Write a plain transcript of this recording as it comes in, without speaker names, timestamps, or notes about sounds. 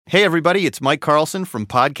Hey, everybody, it's Mike Carlson from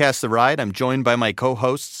Podcast The Ride. I'm joined by my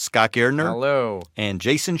co-hosts, Scott Gardner. Hello. And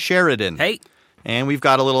Jason Sheridan. Hey. And we've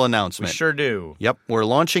got a little announcement. We sure do. Yep, we're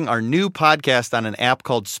launching our new podcast on an app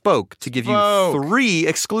called Spoke to give you 3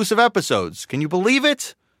 exclusive episodes. Can you believe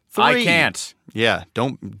it? 3. I can't. Yeah,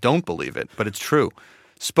 don't believe it, but it's true.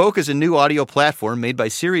 Spoke is a new audio platform made by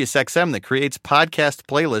SiriusXM that creates podcast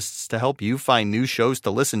playlists to help you find new shows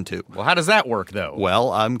to listen to. Well, how does that work, though?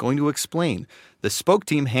 Well, I'm going to explain. The Spoke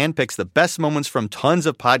team handpicks the best moments from tons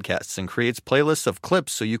of podcasts and creates playlists of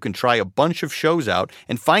clips so you can try a bunch of shows out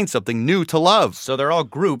and find something new to love. So they're all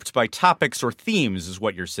grouped by topics or themes is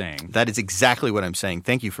what you're saying. That is exactly what I'm saying.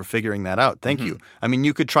 Thank you for figuring that out. Thank you. I mean,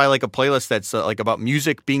 you could try like a playlist that's like about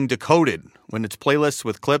music being decoded, when it's playlists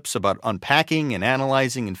with clips about unpacking and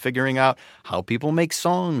analyzing and figuring out how people make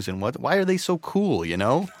songs and why are they so cool, you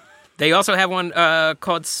know? They also have one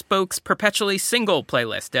called Spoke's Perpetually Single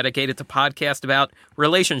playlist, dedicated to podcasts about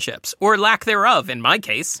relationships, or lack thereof, in my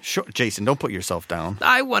case. Sure, Jason, don't put yourself down.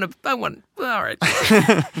 All right.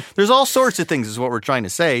 There's all sorts of things is what we're trying to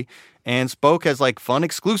say, and Spoke has like fun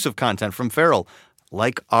exclusive content from Feral,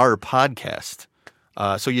 like our podcast.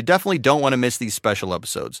 So you definitely don't want to miss these special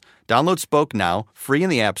episodes. Download Spoke now, free in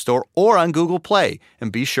the App Store or on Google Play.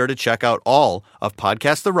 And be sure to check out all of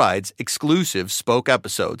Podcast The Ride's exclusive Spoke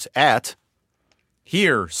episodes at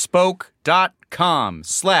Here,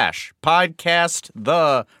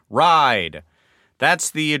 spoke.com/podcasttheride. That's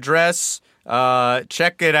the address.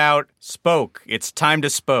 Check it out. Spoke. It's time to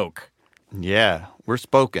spoke. Yeah, we're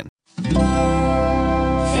spoken. Feral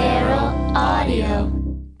Audio.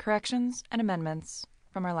 Corrections and amendments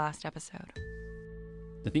from our last episode.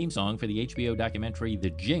 The theme song for the HBO documentary The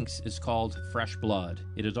Jinx is called Fresh Blood.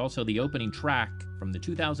 It is also the opening track from the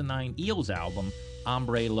 2009 Eels album,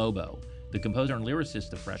 Hombre Lobo. The composer and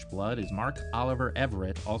lyricist of Fresh Blood is Mark Oliver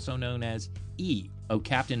Everett, also known as E. Oh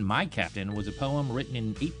Captain, My Captain was a poem written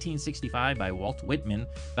in 1865 by Walt Whitman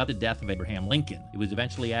about the death of Abraham Lincoln. It was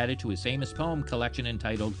eventually added to his famous poem collection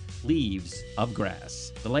entitled Leaves of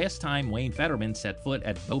Grass. The last time Wayne Federman set foot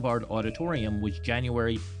at Bovard Auditorium was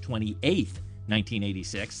January 28th,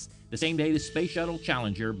 1986, the same day the Space Shuttle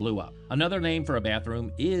Challenger blew up. Another name for a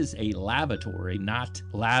bathroom is a lavatory, not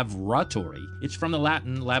lavratory. It's from the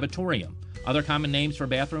Latin lavatorium. Other common names for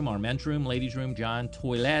bathroom are men's room, ladies' room, John,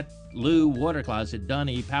 toilette, loo, water closet,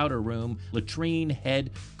 dunny, powder room, latrine, head,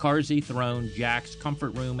 carsy, throne, jacks,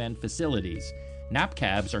 comfort room, and facilities. Nap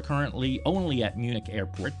cabs are currently only at Munich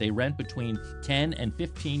Airport. They rent between 10 and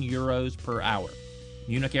 15 euros per hour.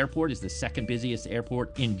 Munich Airport is the second busiest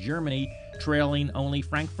airport in Germany, trailing only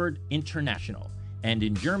Frankfurt International. And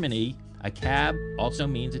in Germany, a cab also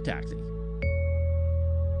means a taxi.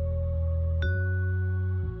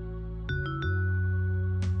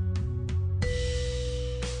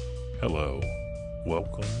 Hello.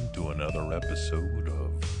 Welcome to another episode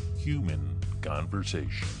of Human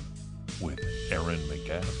Conversation with Aaron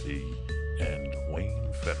McGathy and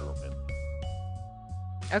Wayne Federman.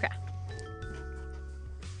 Okay.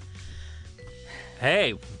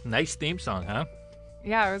 Hey, nice theme song, huh?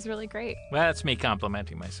 Yeah, it was really great. Well, that's me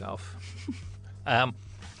complimenting myself. I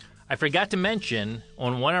forgot to mention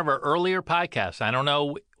on one of our earlier podcasts, I don't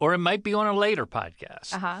know, or it might be on a later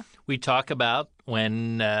podcast, we talk about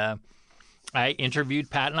when I interviewed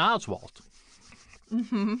Patton Oswalt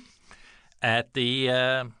at the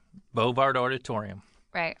Bovard Auditorium.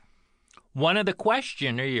 Right. One of the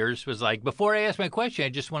questioners was like, before I ask my question, I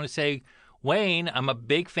just want to say, Wayne, I'm a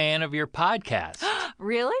big fan of your podcast.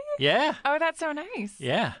 Really? Yeah. Oh, that's so nice.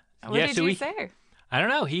 Yeah. What did you say? I don't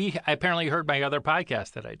know. He apparently heard my other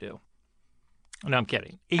podcast that I do. No, I'm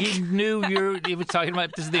kidding. He knew he was talking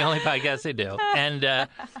about this is the only podcast I do. And,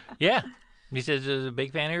 yeah, he says he's a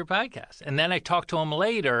big fan of your podcast. And then I talked to him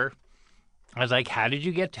later. I was like, how did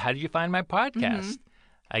you find my podcast?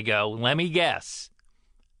 I go, let me guess.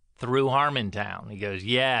 Through Harmontown. He goes,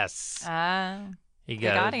 yes. He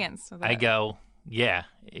goes, big audience. I go, yeah,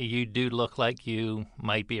 you do look like you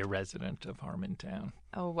might be a resident of Harmontown.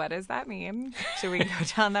 Oh, what does that mean? Should we go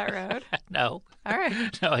down that road? No. All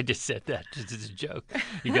right. No, I just said that just as a joke.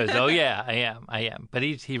 He goes, oh, yeah, I am. But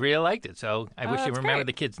he really liked it, so I wish you remember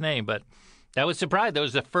the kid's name. But that was surprised. That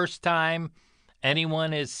was the first time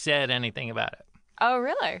anyone has said anything about it. Oh,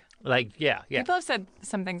 really? Like, yeah. People have said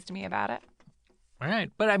some things to me about it. All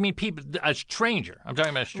right. But, I mean, a stranger. I'm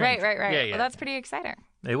talking about a stranger. Right. Yeah. Well, that's pretty exciting.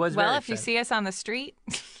 It was very if you see us on the street.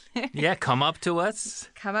 Yeah, come up to us.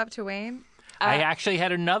 Come up to Wayne. I actually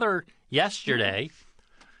had another yesterday.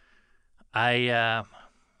 I'm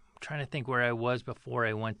trying to think where I was before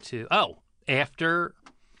I went to. Oh, after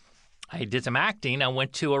I did some acting. I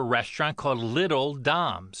went to a restaurant called Little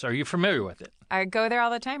Dom's. Are you familiar with it? I go there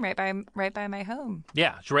all the time, right by my home.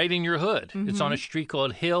 Yeah, it's right in your hood. It's on a street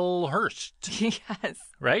called Hillhurst, Yes.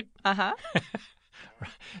 right? Uh-huh.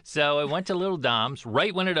 So I went to Little Dom's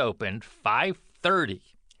right when it opened, 5:30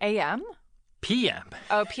 A.M.? p.m.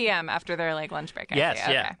 Oh, P.M. after their lunch break. I Yes,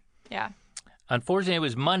 see. yeah. Okay. Yeah. Unfortunately, it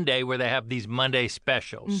was Monday where they have these Monday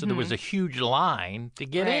specials, so there was a huge line to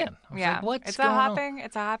get in. I was Yeah. like, what's it's going a on? hopping.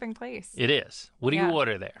 It's a hopping place. It is. What do you Yeah.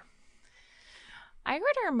 order there? I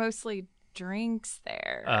order mostly drinks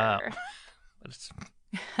there. It's-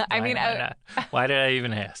 I mean, why did I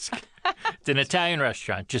even ask? It's an Italian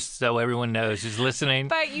restaurant, just so everyone knows who's listening.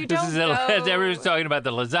 But you This don't is go- everyone's talking about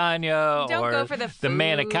the lasagna don't or go for the food.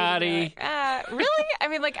 manicotti. Really? I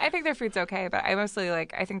mean, I think their food's okay, but I mostly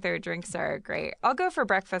I think their drinks are great. I'll go for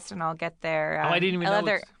breakfast and I'll get their. I didn't even love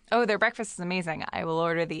know their breakfast is amazing. I will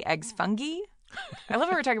order the eggs fungi. I love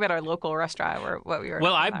how we're talking about our local restaurant or what we were.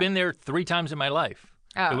 Well, I've been there 3 times in my life.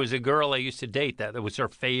 Oh. There was a girl I used to date that was her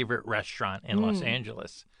favorite restaurant in Los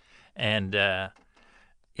Angeles. And,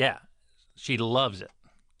 yeah, she loves it.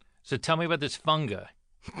 So tell me about this funga.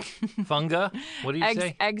 Funga? What do you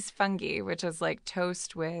say? Eggs fungi, which is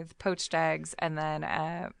toast with poached eggs and then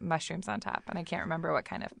mushrooms on top. And I can't remember what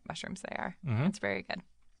kind of mushrooms they are. It's very good.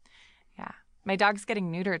 Yeah. My dog's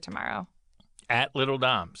getting neutered tomorrow. At Little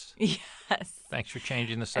Dom's. Yes. Thanks for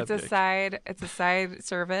changing the subject. It's a side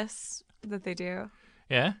service that they do.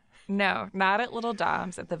 Yeah? No, not at Little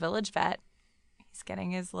Dom's, at the Village Vet. He's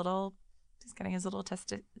getting his little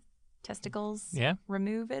testicles Yeah?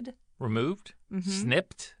 removed. Removed?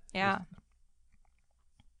 Snipped? Yeah.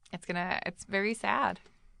 It's very sad.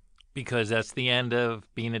 Because that's the end of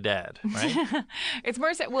being a dad, right? It's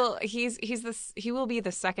more so, well, he will be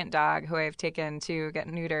the second dog who I've taken to get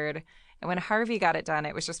neutered. And when Harvey got it done,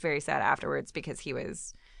 it was just very sad afterwards because he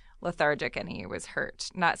was lethargic and he was hurt.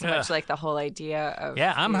 Not so much the whole idea of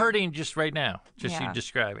Yeah, I'm hurting just right now, just you Yeah.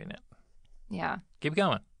 describing it. Yeah. Keep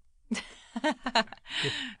going.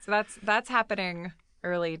 So that's happening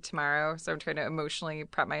early tomorrow. So I'm trying to emotionally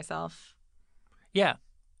prep myself. Yeah.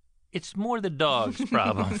 It's more the dog's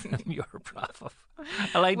problem than your problem.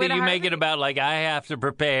 I like that you make it about I have to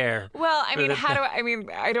prepare. Well, I mean,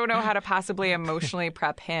 I don't know how to possibly emotionally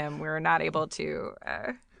prep him. We're not able to.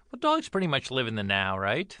 Well, dogs pretty much live in the now,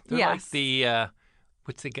 right? They're Yes. like the,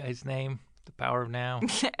 what's the guy's name? The Power of Now?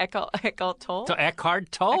 Eckhart Tolle. So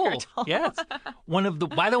Eckhart Tolle. Eckhart Tolle. Yes. One of the,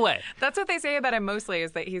 by the way. That's what they say about him mostly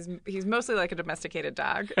is that he's mostly like a domesticated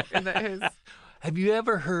dog. And that Have you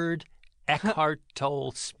ever heard Eckhart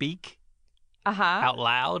Tolle speak out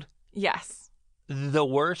loud? Yes. The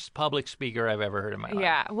worst public speaker I've ever heard in my life.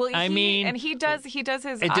 Yeah. Well, he does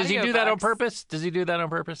his. Does he do that on audiobooks. purpose? Does he do that on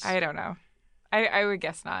purpose? I don't know. I would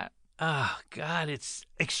guess not. Oh, God, it's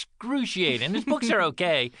excruciating. His books are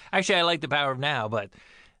okay. Actually, I like The Power of Now, but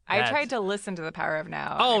I tried to listen to The Power of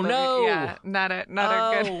Now. Oh, I believe- no. Yeah, not a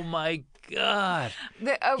good. Oh, my God.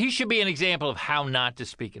 He should be an example of how not to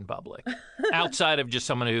speak in public, outside of just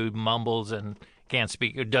someone who mumbles and can't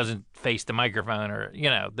speak, or doesn't face the microphone, or,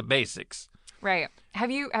 the basics. Right. Have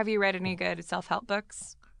you read any good self-help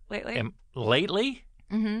books lately? Lately?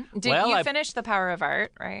 Mm-hmm. Did Well, you finish The Power of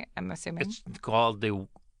Art, right? I'm assuming. It's called The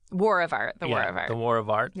War of Art. The War of Art. The War of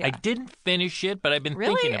Art. Yeah. I didn't finish it, but I've been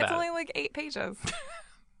Really? thinking It's about only it. 8 pages.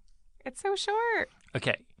 It's so short.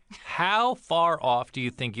 Okay. How far off do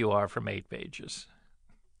you think you are from 8 pages?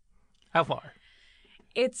 How far?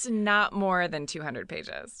 It's not more than 200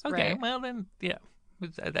 pages. Okay. Right? Well, then, yeah.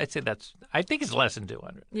 I'd say I think it's less than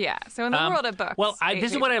 200. Yeah. So in the world of books. Well, 8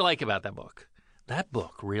 this is what I pages. like about that book. That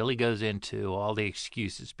book really goes into all the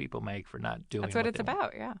excuses people make for not doing That's what it's they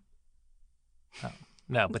want. about, yeah.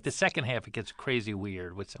 No, but the second half it gets crazy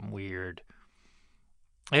weird with some weird.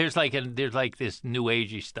 There's like this new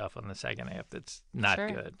agey stuff on the second half that's not Sure.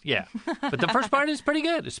 good. Yeah, but the first part is pretty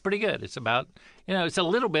good. It's pretty good. It's about it's a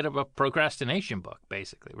little bit of a procrastination book,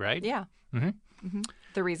 basically, right? Yeah. Mm-hmm. Mm-hmm.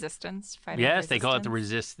 The resistance. Fighting Yes, they call it the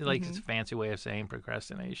resistance. resist. It's a fancy way of saying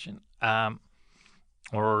procrastination.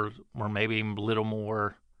 Or maybe a little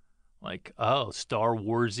more like Star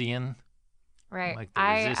Warsian, Right. like the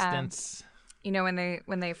resistance.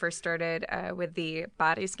 When they first started with the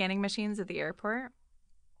body scanning machines at the airport,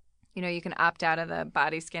 you can opt out of the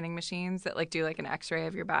body scanning machines that do an X-ray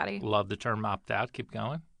of your body. Love the term opt out. Keep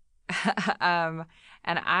going. And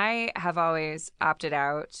I have always opted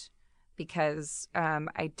out because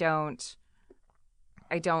I don't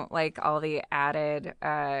like all the added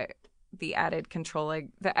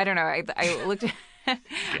controlling. I don't know. I looked.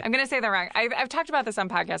 I'm going to say that wrong. I've talked about this on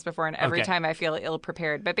podcasts before, and every Okay. time I feel ill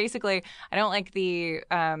prepared. But basically, I don't like the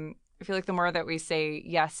the more that we say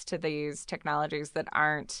yes to these technologies that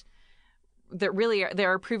really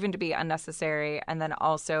are proven to be unnecessary and then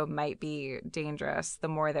also might be dangerous, the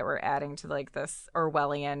more that we're adding to like this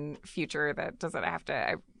Orwellian future that doesn't have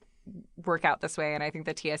to work out this way. And I think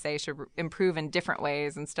the TSA should improve in different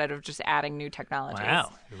ways instead of just adding new technologies.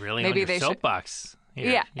 Wow, you're really Maybe on your they should- soapbox. Here.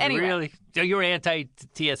 Yeah, You're anyway. you're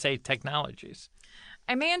anti-TSA technologies.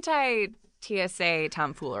 I'm anti-TSA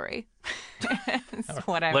tomfoolery. That's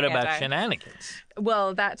what I'm What about anti. shenanigans?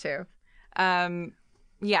 Well, that too.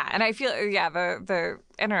 Yeah, and I feel the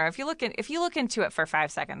I don't know, if you look into it for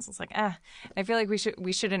 5 seconds, it's like And I feel like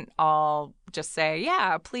we shouldn't all just say,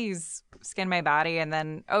 yeah, please scan my body, and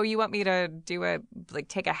then you want me to do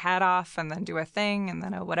take a hat off and then do a thing and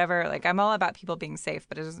then whatever. Like, I'm all about people being safe,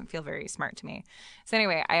 but it doesn't feel very smart to me. So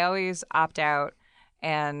anyway, I always opt out,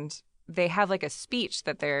 and they have like a speech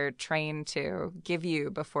that they're trained to give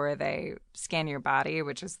you before they scan your body,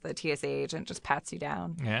 which is the TSA agent just pats you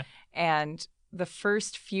down. Yeah. And the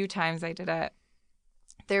first few times I did it,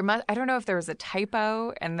 I don't know if there was a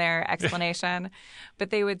typo in their explanation, but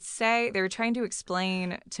they were trying to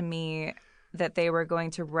explain to me that they were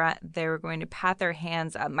going to pat their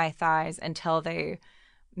hands up my thighs until they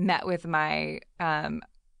met with my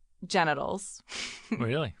genitals.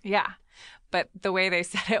 Really? Yeah. But the way they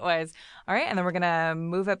said it was, all right, and then we're going to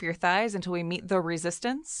move up your thighs until we meet the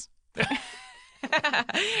resistance.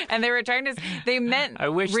 And they meant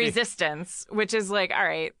resistance, which is like, all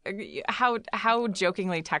right, how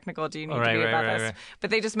jokingly technical do you need to be about this? Right. But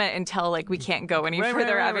they just meant until like we can't go any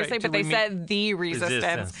further, obviously. Till But they we said the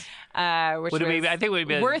resistance, which Would it was be- I think it would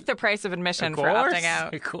be worth the price of admission Of for course, opting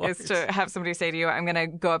out. of course. Is to have somebody say to you, I'm going to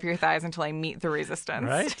go up your thighs until I meet the resistance.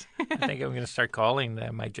 Right? I think I'm going to start calling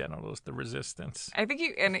my genitals the resistance. I think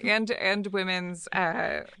you and women's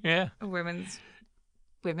Yeah.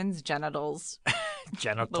 women's genitals.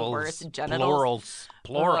 Genitals. The worst. Genitals.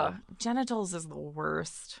 Plural. Ugh, genitals is the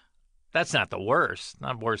worst. That's not the worst.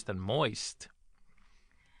 Not worse than moist.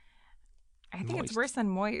 I think it's Moist. worse than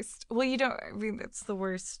moist. Well, it's the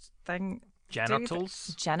worst thing.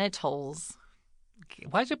 Genitals? Genitals.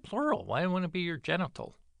 Why is it plural? Why wouldn't it be your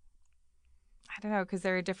genital? I don't know, because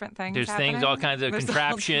there are different things. There's things, all kinds of There's all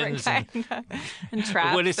contraptions different and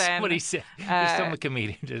traps. What he said? There's some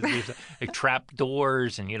comedian. There's like trap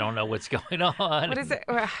doors, and you don't know what's going on. What is it?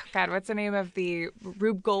 Oh, God, what's the name of the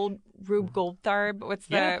Rube Goldfarb? What's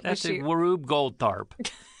the? Yeah, that's it. Rube Goldfarb.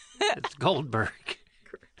 It's Goldberg.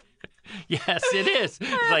 Yes, it is.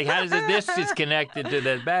 It's like, how does this is connected to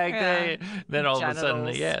that bag thing? Then all of a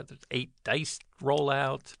sudden, Genitals. there's 8 dice roll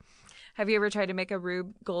out. Have you ever tried to make a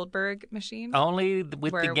Rube Goldberg machine? Only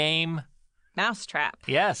with the game. Mousetrap.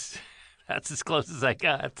 Yes, that's as close as I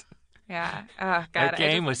got. Yeah. Oh, God. That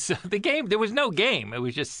game was the game. There was no game. It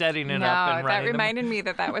was just setting it up and No, running. that reminded me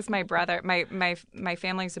that was my brother. My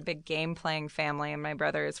family's a big game playing family, and my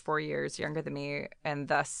brother is 4 years younger than me, and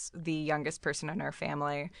thus the youngest person in our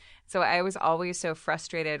family. So I was always so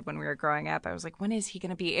frustrated when we were growing up. I was like, when is he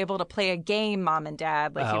going to be able to play a game, Mom and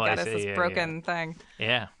Dad? Like, you've got us this broken thing.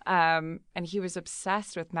 Yeah. And he was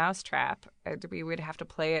obsessed with Mousetrap. We would have to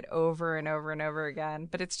play it over and over and over again.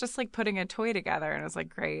 But it's just like putting a toy together, and it was like,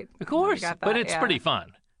 great. Of course, We got but that, it's yeah. pretty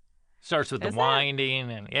fun. Starts with Is the it? winding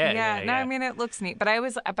and yeah. No, I mean, it looks neat. But I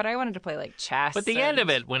wanted to play like chess. But the end and-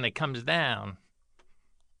 of it, when it comes down,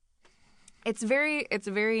 It's very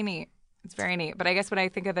neat. It's very neat. But I guess when I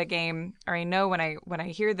think of the game, or I know when I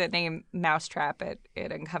hear the name Mousetrap,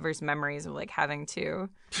 it uncovers memories of like having to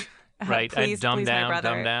right? I please dumb my down brother.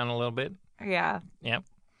 a little bit. Yeah. Yep.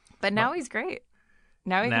 But now he's great.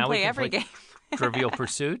 Now he Now can we play can every play game. Trivial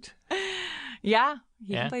Pursuit. Yeah.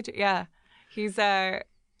 He Yeah? can play. Yeah. He's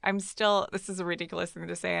I'm still. This is a ridiculous thing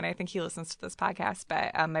to say, and I think he listens to this podcast.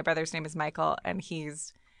 But my brother's name is Michael, and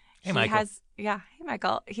Hey, Michael. Hey,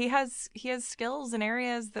 Michael. He has skills in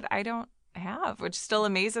areas that I don't have, which still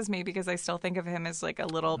amazes me because I still think of him as like a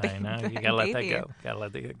little I know. You gotta let that baby. go. Gotta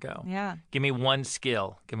let that go. Yeah. Give me one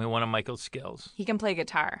skill. Give me one of Michael's skills. He can play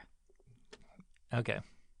guitar. Okay.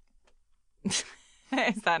 Is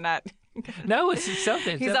that not? No, it's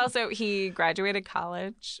something. He graduated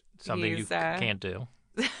college. something He's, you can't do.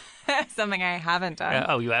 something I haven't done.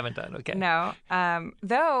 Oh, you haven't done. Okay. No.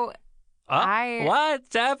 Though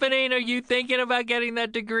What's happening? Are you thinking about getting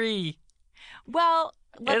that degree? well,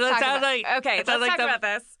 let's talk about like okay. it Let's sounds like talk some- about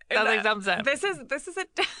this. sounds like something. This is a.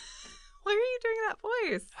 Why are you doing that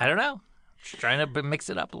voice? I don't know. Just trying to mix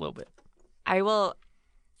it up a little bit. I will.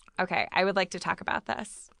 Okay, I would like to talk about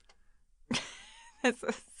this. This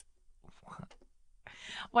is.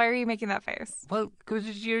 Why are you making that face? Well,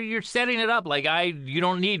 because you're setting it up like you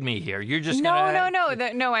don't need me here. You're just No,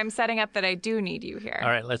 gonna... no. I'm setting up that I do need you here. All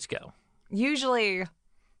right, let's go. Usually,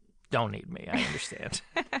 Don't need me. I understand.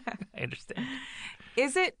 I understand.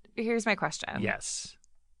 Here's my question. Yes.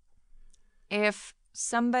 If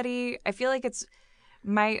somebody, I feel like it's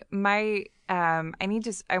I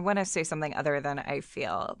want to say something other than I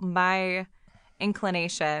feel. My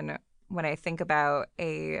inclination when I think about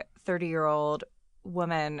a 30-year-old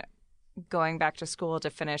woman going back to school to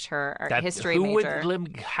finish her art history major.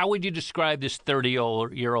 How would you describe this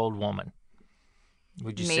 30-year-old woman?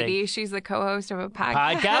 Would you Maybe say she's the co-host of a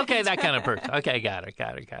podcast. Okay, that kind of person. Okay, got it.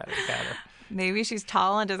 Maybe she's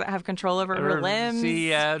tall and doesn't have control over her limbs.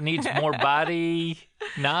 She needs more body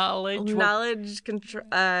knowledge. Knowledge control.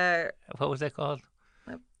 What was that called?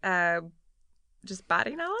 Just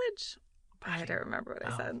body knowledge. I don't remember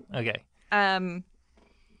what I said. Okay.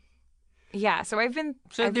 Yeah. So I've been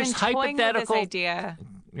toying with this hypothetical idea.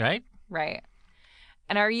 Right. Right.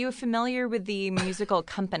 And are you familiar with the musical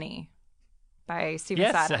Company by Stephen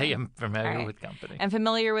Yes, Sondheim? I am familiar Right. with Company. And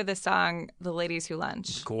familiar with the song "The Ladies Who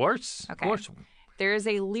Lunch"? Of course. Okay. Of course. There is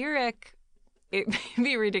a lyric. It may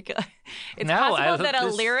be ridiculous. It's No, possible that a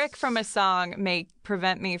this- lyric from a song may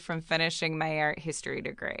prevent me from finishing my art history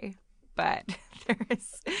degree. But there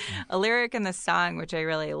is a lyric in the song which I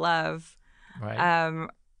really love, Right.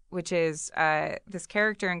 which is this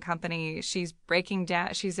character in Company. She's breaking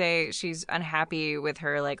down. She's unhappy with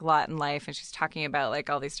her like lot in life, and she's talking about like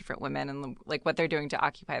all these different women and like what they're doing to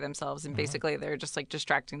occupy themselves, and basically they're just like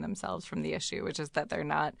distracting themselves from the issue, which is that they're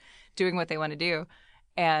not doing what they want to do.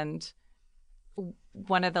 And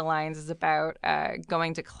one of the lines is about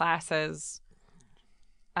going to classes,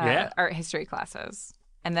 art history classes,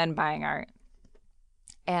 and then buying art.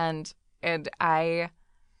 And I,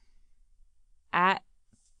 at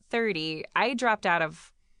 30, I dropped out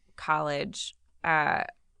of college,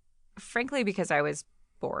 frankly, because I was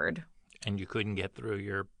bored. And you couldn't get through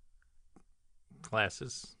your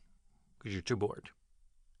classes because you're too bored.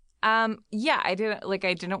 Yeah, I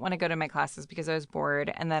didn't want to go to my classes because I was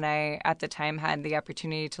bored. And then I, at the time, had the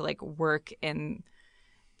opportunity to like work in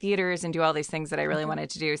theaters and do all these things that I really wanted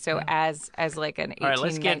to do. So as like an 18, All right,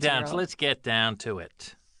 let's get down. 19-year-old. Let's get down to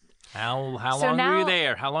it. How So long were now- you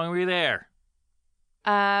there? How long were you there?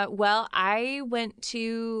 Well, I went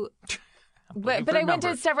to, but I went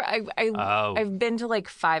to several. I've been to like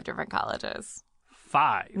 5 different colleges.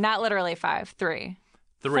 5. Not literally 5, 3.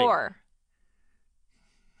 3. 4.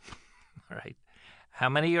 All right. How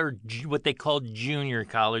many are what they call junior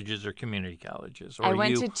colleges or community colleges? Or I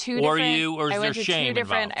went to 2 different. Or is I there went to shame 2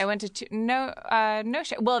 different. involved? I went to 2. No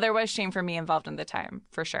shame. Well, there was shame for me involved in the time,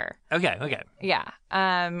 for sure. Okay. Yeah.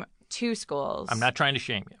 2 schools. I'm not trying to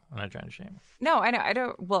shame you. No, I know.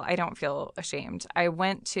 I don't feel ashamed. I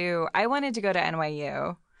wanted to go to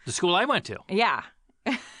NYU. The school I went to. Yeah.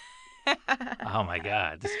 Oh my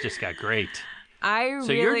God, this just got great.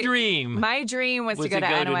 My dream was to go to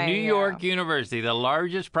NYU. New York University, the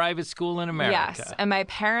largest private school in America. Yes, and my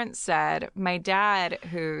parents said, my dad,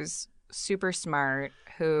 who's super smart,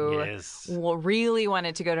 who really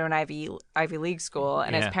wanted to go to an Ivy League school,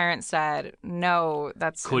 and his parents said, "No,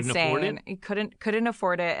 that's insane." Afford it? He couldn't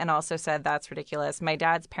afford it, and also said that's ridiculous. My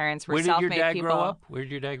dad's parents were Where did self-made your dad people. grow up? Where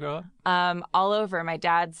did your dad grow up? All over. My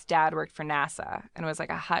dad's dad worked for NASA and was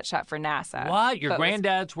like a hotshot for NASA. What? Your but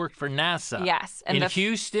granddad's worked for NASA? Yes, and in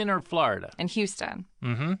Houston or Florida? In Houston.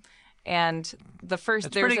 Mm-hmm. And the first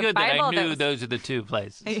It's there's pretty a good that Bible I knew was, those are the 2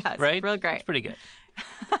 places. Yes, right? real great. It's pretty good.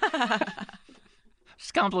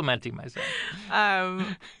 Just complimenting myself.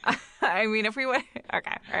 I mean, if we would,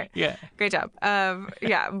 okay, all right, Yeah. great job.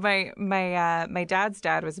 Yeah, my dad's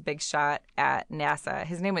dad was a big shot at NASA.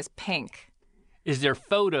 His name was Pink. Is there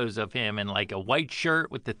photos of him in like a white shirt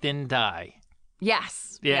with the thin tie?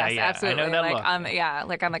 Yes, Yeah, yes, yeah, I absolutely. know that like look.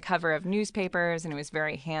 like on the cover of newspapers, and he was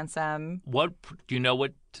very handsome. Do you know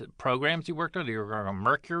what programs you worked on? Do you work on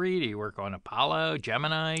Mercury? Do you work on Apollo,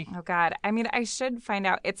 Gemini? Oh God, I mean, I should find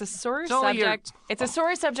out. It's a sore It's only subject. It's a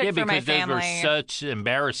sore subject Yeah, for my because those family. were such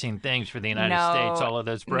embarrassing things for the United States. All of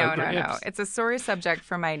those programs. No. It's a sore subject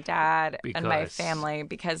for my dad and my Because- family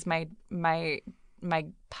because my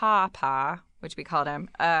papa, which we called him,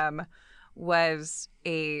 was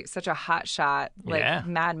such a hot shot, like Yeah.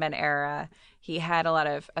 Mad Men era. He had a lot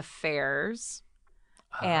of affairs,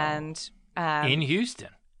 and in Houston.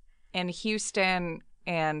 in Houston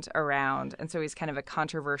and around, and so he's kind of a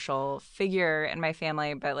controversial figure in my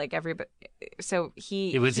family. But like everybody, so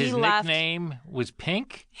His left. nickname was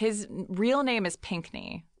Pink. His real name is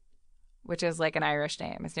Pinkney. which is like an Irish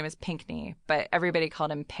name. His name is Pinkney, but everybody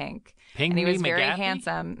called him Pink. And he Pinckney was very McGathy?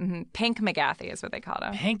 handsome. Pink McGathy is what they called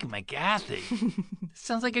him. Hank McGathy.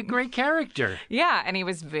 Sounds like a great character. Yeah, and he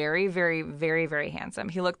was very, very, very, very handsome.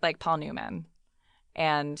 He looked like Paul Newman,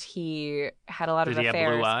 and he had a lot Did of he have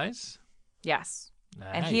affairs. blue eyes? Yes, Nice.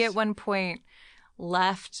 and he at one point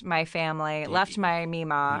left my family, left my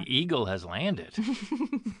Mima. The eagle has landed.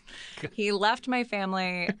 He left my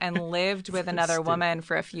family and lived with another woman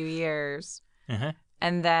for a few years, Uh-huh.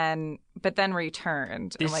 and but then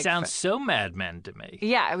returned. This and, like, sounds so Mad Men to me.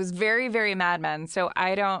 Yeah, it was very, very Mad Men. So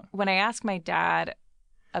when I asked my dad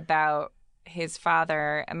about his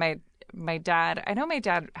father, and my dad, I know my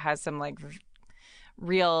dad has some like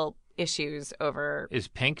real issues over. Is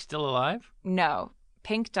Pink still alive? No,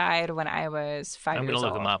 Pink died when I was 5 I'm years going to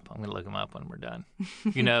old. look him up. I'm going to look him up when we're done.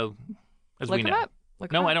 You know, as Look we him know. up.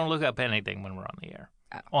 Look No, him I up. don't look up anything when we're on the air.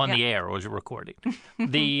 yeah. The air, or is it recording?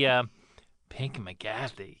 The Pink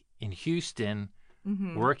McGathy in Houston,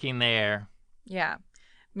 Mm-hmm. working there. Yeah,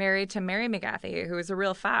 married to Mary McGathy, who is a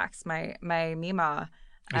real fox. My Mima.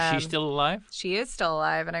 Is she still alive? She is still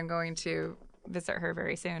alive, and I'm going to visit her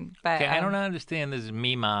very soon. But Okay, I don't understand this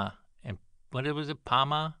Mima and what was it?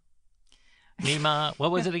 Pama? Mima?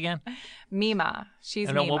 What was it again? Mima. She's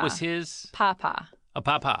I know Mima. what was his? Papa. Oh,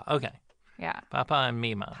 Papa. Okay, Yeah, Papa and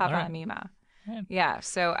Mima. Papa All right. and Mima. Yeah. Yeah,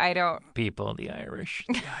 so I don't. People, the Irish,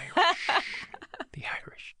 the Irish, the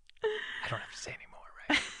Irish. I don't have to say anymore,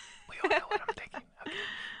 right? We all know what I'm thinking. Okay.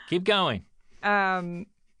 Keep going.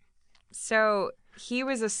 So he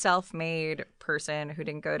was a self-made person who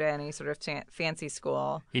didn't go to any sort of fancy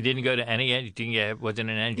school. He didn't go to any. He wasn't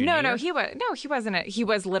an engineer. No, he wasn't. He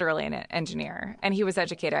was literally an engineer, and he was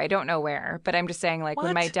educated. I don't know where, but I'm just saying, like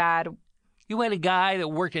when my What? dad. You had a guy that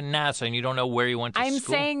worked in NASA, and you don't know where he went to I'm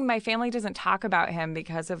school. saying my family doesn't talk about him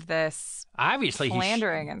because of this Obviously,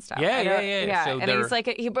 philandering and stuff. Yeah, I don't- yeah. So and he's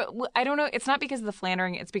like, but I don't know. It's not because of the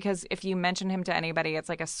philandering. It's because if you mention him to anybody, it's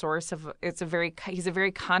like a source of. He's a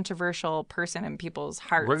very controversial person in people's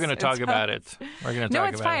hearts. we're going to talk about it. We're going to talk No,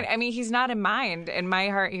 about it's fine. it. I mean, he's not in mind. In my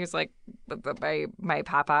heart, he was like my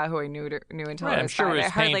papa, who I knew until Right, I I'm was sure 5. it I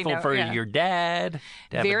was hardly painful know- for yeah. your dad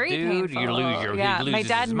to have Very a dude. painful. You lose your. Yeah, he my loses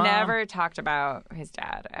dad his mom. never talked about his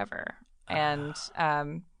dad ever, and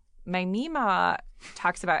my Mima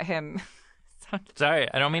talks about him. Sorry,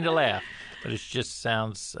 I don't mean to laugh, but it just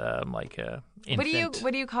sounds like a infant.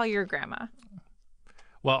 What do you call your grandma?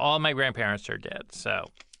 Well, all my grandparents are dead, so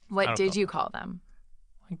What don't did know. you call them?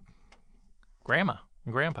 grandma,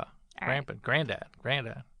 and grandpa, All right. grandpa,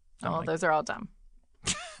 granddad. Oh, well, those are all dumb.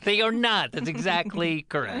 They are not. That's exactly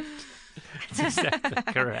correct. That's exactly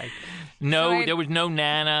correct. No, So there was no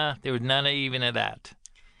Nana. There was none of even of that.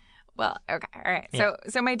 Well, okay, all right. Yeah.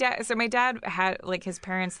 So my dad had like his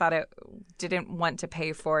parents thought it didn't want to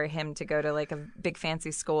pay for him to go to like a big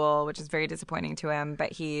fancy school, which is very disappointing to him.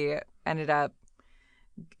 But he ended up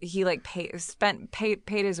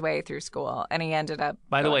paid his way through school, and he ended up.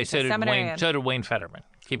 By the going way, to so did seminary Wayne. and- So did Wayne Fetterman.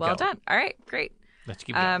 Keep well going. done. All right, great. Let's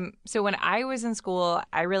keep going. So when I was in school,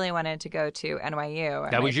 I really wanted to go to NYU.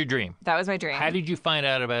 and That was your dream. That was my dream. How did you find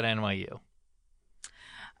out about NYU?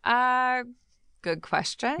 Good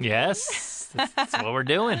question. Yes, that's what we're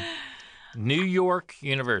doing. New York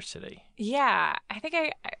University. Yeah, I think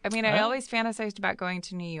I Huh? always fantasized about going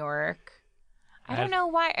to New York. I don't know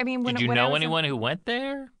why. I mean, when Did you when I know was in- anyone who went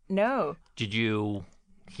there? No. Did you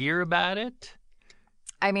hear about it?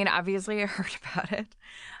 I mean, obviously I heard about it.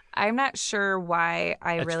 I'm not sure why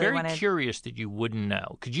I It's really very wanted. curious that you wouldn't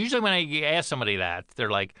know. Because usually when I ask somebody that, they're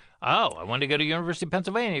like, oh, I wanted to go to University of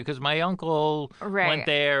Pennsylvania because my uncle Right. went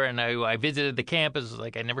there and I visited the campus.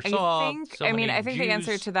 Like, I never saw I think so many the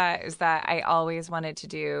answer Jews. to that is that I always wanted to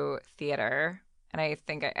do theater. And I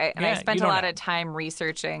think I Yeah, spent you a don't lot know. of time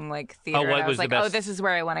researching like theater. Oh, what and I was was the like, best- oh, this is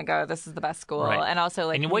where I want to go. This is the best school. Right. And also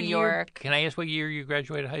like And New what year? York, Can I ask what year you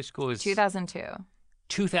graduated high school? Is 2002.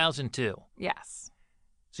 2002. Yes.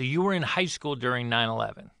 So you were in high school during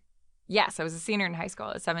 9/11. Yes, I was a senior in high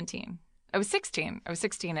school at 17. I was 16. I was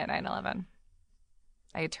 16 at 9/11.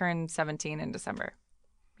 I turned 17 in December.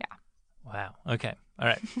 Wow. Okay. All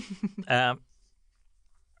right.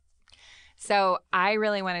 So I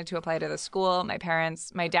really wanted to apply to the school. My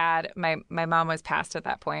parents, my dad, my mom was passed at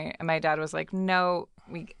that point, and my dad was like, "No,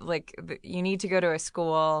 you need to go to a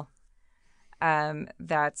school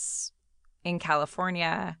that's in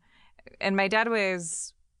California." And my dad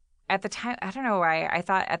was at the time, I don't know why, I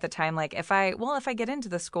thought at the time like if I get into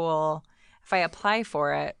the school, if I apply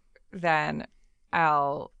for it, then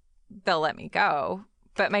they'll let me go.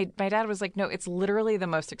 But my dad was like, "No, it's literally the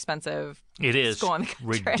most expensive It is school in the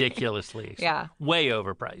country." ridiculously expensive. Yeah. Way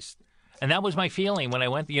overpriced. And that was my feeling when I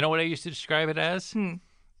went. You know what I used to describe it as?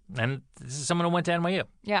 And this is someone who went to NYU.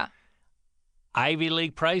 Yeah. Ivy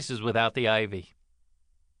League prices without the Ivy.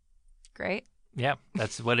 Great. Yeah,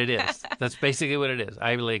 that's what it is. That's basically what it is.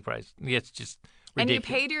 Ivy League price. It's just ridiculous. And you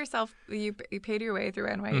paid yourself. You paid your way through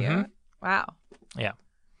NYU. Mm-hmm. Wow. Yeah.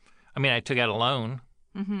 I mean, I took out a loan.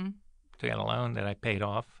 Mm-hmm. Took out a loan that I paid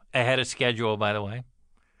off. Ahead of schedule, by the way.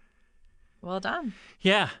 Well done.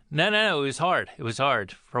 Yeah. No. It was hard. It was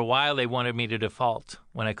hard. For a while, they wanted me to default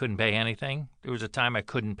when I couldn't pay anything. There was a time I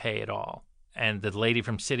couldn't pay at all. And the lady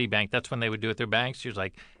from Citibank, that's when they would do it their banks. She was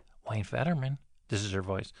like, Wayne Fetterman. This is her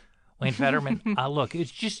voice. Wayne Fetterman, look, it's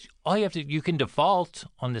just all you have to, you can default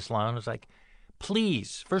on this loan. It's like,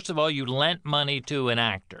 please, first of all, you lent money to an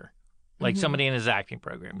actor, like somebody in his acting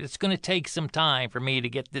program. It's going to take some time for me to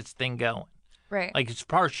get this thing going. Right. Like, it's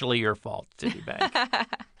partially your fault, Citibank.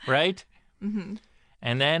 Right? Mm-hmm.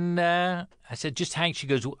 And then I said, just hang. She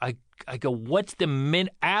goes, I go, what's the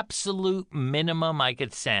absolute minimum I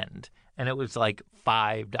could send? And it was like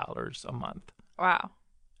 $5 a month. Wow.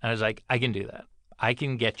 And I was like, I can do that. I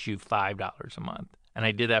can get you $5 a month. And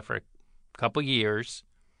I did that for a couple years.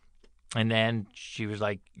 And then she was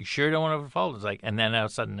like, you sure don't want to default? I was like, and then all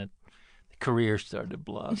of a sudden the career started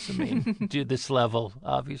blossoming to this level,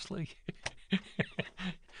 obviously.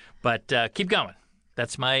 But keep going.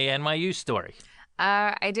 That's my NYU story.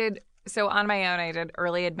 I did, so on my own, I did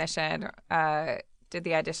early admission, did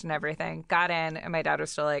the audition and everything, got in, and my dad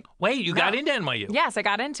was still like, wait, you got into NYU? Yes, I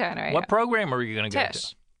got into NYU. What program were you going to go Tisch.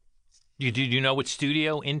 to? Did you know what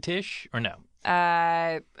studio in Tisch or no?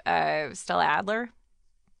 Stella Adler.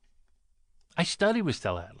 I studied with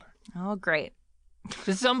Stella Adler. Oh, great.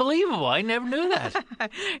 This is unbelievable. I never knew that.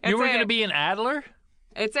 You were going to be an Adler?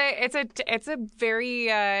 It's a very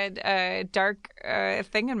dark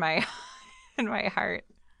thing in my in my heart.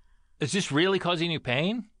 Is this really causing you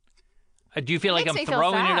pain? Do you feel like Makes I'm me feel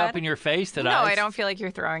throwing it sad. up in your face? No, I don't feel like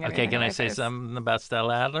you're throwing it. Okay, can I say something about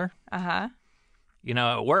Stella Adler? Uh-huh. You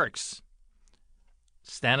know, it works.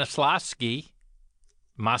 Stanislavski,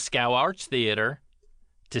 Moscow Arts Theater,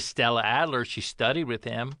 to Stella Adler. She studied with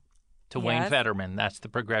him, to Wayne Yes. Fetterman. That's the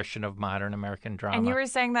progression of modern American drama. And you were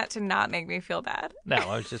saying that to not make me feel bad. No,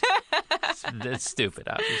 I was just... it's stupid,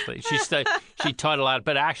 obviously. She taught a lot,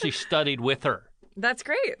 but I actually studied with her. That's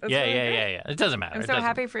great. That's Yeah. really great. It doesn't matter. I'm It so doesn't-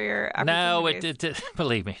 happy for your No, opportunities. it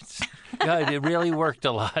believe me, God, it really worked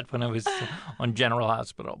a lot when I was on General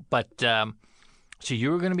Hospital. But so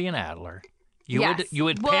you were going to be an Adler. You Yes.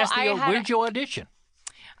 would Well, pass the. I had- Where'd you audition?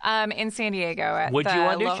 In San Diego. At What'd the you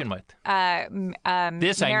audition with?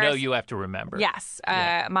 This I know you have to remember. Yes,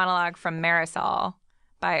 monologue from Marisol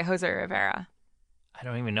by Jose Rivera. I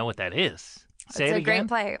don't even know what that is. Say It's it a again. great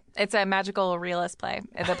play. It's a magical realist play.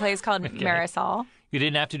 The play is called Marisol. You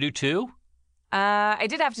didn't have to do two? I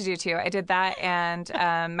did have to do two. I did that, and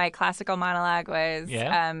my classical monologue was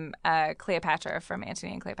Cleopatra from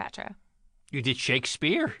Antony and Cleopatra. You did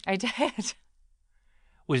Shakespeare? I did.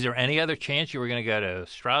 Was there any other chance you were going to go to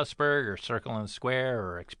Strasbourg or Circle and Square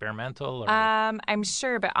or Experimental? Or... I'm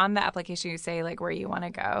sure, but on the application you say like where you want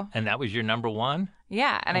to go. And that was your number one?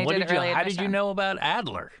 Yeah, and I what did you, early How did you admission. know about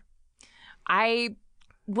Adler? Because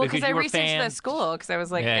Because I you were researched the fans? school because I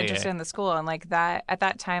was like interested in the school, and like that at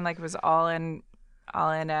that time like it was all in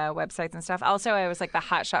websites and stuff. Also, I was like the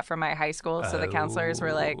hot shot from my high school, so the counselors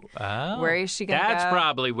were like, "Where is she gonna That's go?"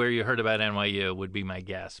 probably where you heard about NYU would be my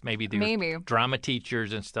guess. Maybe the drama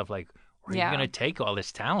teachers and stuff like, where are you going to take all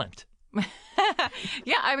this talent?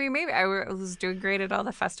 Yeah, I mean, maybe I was doing great at all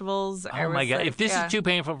the festivals. Oh my God! Like, if this is too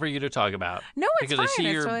painful for you to talk about, No, it's because I see fine.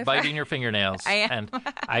 It's you're totally biting fine. your fingernails, I am. and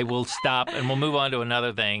I will stop and we'll move on to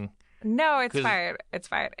another thing. No, it's 'Cause- fine. It's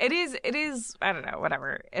fine. It is. I don't know.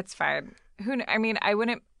 Whatever. It's fine. I mean, I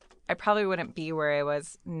probably wouldn't be where I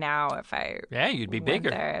was now if I. Yeah, you'd be went bigger.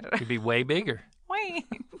 there. You'd be way bigger. Wait.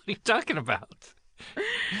 What are you talking about?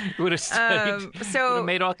 You would have studied. Would have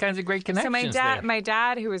made all kinds of great connections. So my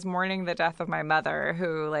dad, who was mourning the death of my mother,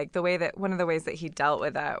 who like one of the ways that he dealt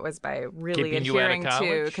with that was by really Keeping you out of adhering to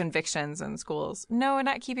college? convictions in schools. No,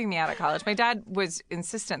 not keeping me out of college. My dad was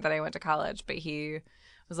insistent that I went to college, but he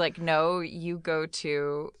was like, "No, you go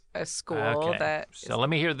to a school Okay. that." So let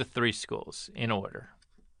me hear the three schools in order.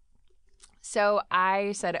 So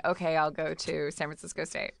I said, "Okay, I'll go to San Francisco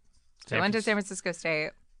State." So I went to San Francisco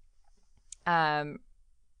State.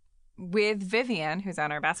 With Vivian, who's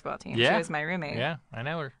on our basketball team. Yeah. She was my roommate. Yeah, I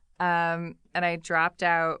know her. And I dropped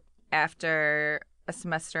out after a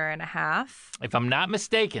semester and a half. If I'm not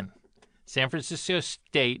mistaken, San Francisco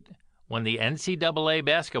State won the NCAA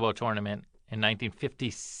basketball tournament in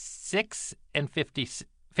 1956 and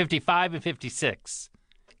 55 and 56.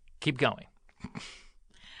 Keep going.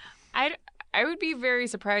 I would be very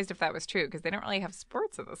surprised if that was true because they don't really have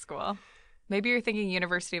sports at the school. Maybe you're thinking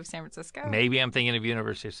University of San Francisco. Maybe I'm thinking of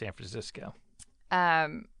University of San Francisco.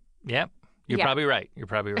 Yep. You're Yeah. probably right. You're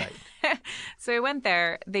probably right. So I went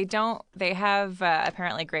there. They have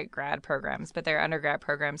apparently great grad programs, but their undergrad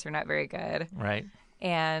programs are not very good. Right.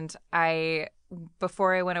 And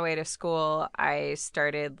before I went away to school, I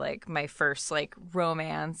started like my first like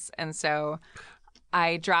romance. And so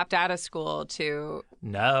I dropped out of school to,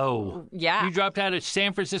 No. yeah, You dropped out of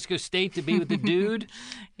San Francisco State to be with the dude?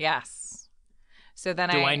 yes. So then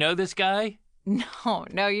Do I know this guy?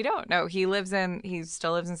 No, you don't. No, he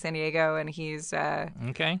still lives in San Diego, and he's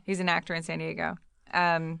Okay. an actor in San Diego.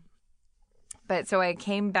 But so I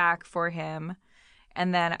came back for him,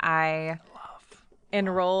 and then I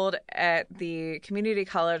enrolled at the community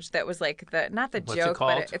college that was like not the What's it joke,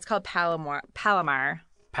 called? but it's called Palomar. Palomar.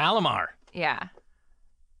 Yeah,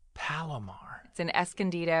 Palomar. it's in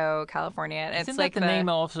Escondido, California. And Isn't it's that like the name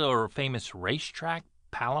also of a famous racetrack?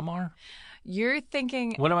 Palomar? You're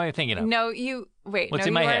thinking. What am I thinking of? No, you wait. What's no,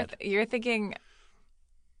 in my you are head? You're thinking.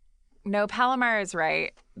 No, Palomar is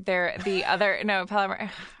right. They're the other. No, Palomar.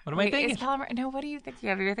 What am I thinking? Is Palomar? No, what are you thinking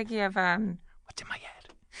of? You're thinking of What's in my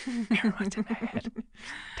head? Aaron, what's in my head?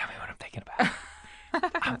 Tell me what I'm thinking about.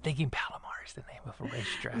 I'm thinking Palomar is the name of a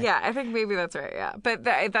racetrack. Yeah, I think maybe that's right. Yeah, but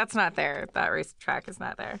that's not there. That racetrack is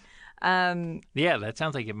not there. Yeah, that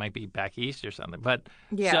sounds like it might be back east or something. But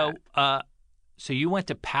Yeah. so you went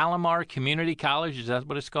to Palomar Community College? Is that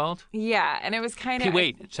what it's called? Yeah, and it was kind of.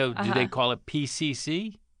 Wait, so do they call it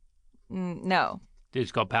PCC? No.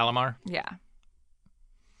 It's called Palomar? Yeah.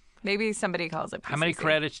 Maybe somebody calls it. PCC. How many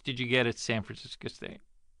credits did you get at San Francisco State?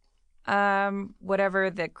 Whatever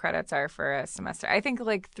the credits are for a semester. I think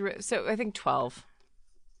I think 12.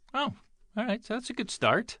 Oh, all right. So that's a good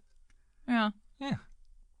start. Yeah. Yeah.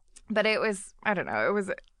 But it was. I don't know. It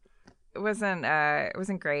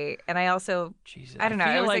wasn't great, and I also. Jesus. I don't know.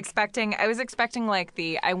 feel I was like- expecting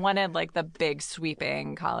I wanted like the big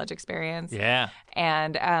sweeping college experience. Yeah.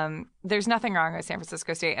 And there's nothing wrong with San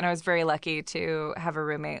Francisco State, and I was very lucky to have a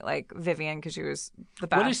roommate like Vivian because she was the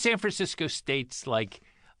best. What is San Francisco State's like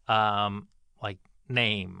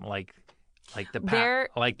name? Like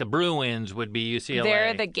the Bruins would be UCLA.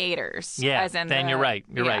 They're the Gators. Yeah. As in then you're right.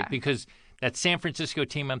 You're yeah. right because that San Francisco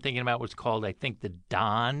team I'm thinking about was called, I think, the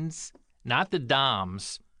Dons, not the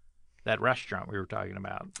Doms, that restaurant we were talking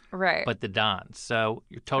about, Right. but the Dons. So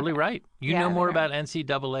you're totally right. You Yeah, know more they're- about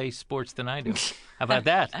NCAA sports than I do. How about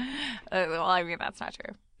that? Well, I mean that's not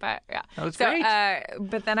true, but yeah. That was so, great.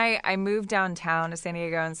 But then I moved downtown to San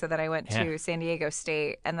Diego, and so then I went Yeah. to San Diego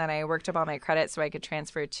State, and then I worked up all my credits so I could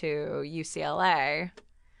transfer to UCLA.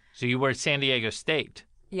 So you were at San Diego State.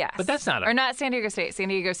 Yes. But that's not a- or not San Diego State, San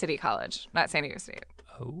Diego City College, not San Diego State.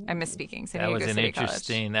 Oh. I'm misspeaking. San That Diego was an City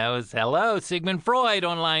interesting. That was hello, Sigmund Freud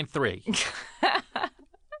on line 3. College.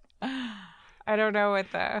 I don't know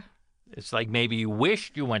what the. It's like maybe you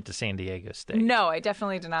wished you went to San Diego State. No, I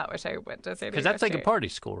definitely did not wish I went to San Diego because that's like a State. party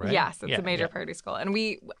school, right? Yes, it's Yeah, a major yeah. party school, and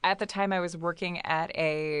at the time I was working at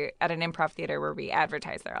an improv theater where we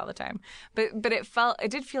advertised there all the time. But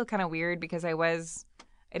it did feel kind of weird because I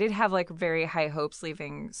did have like very high hopes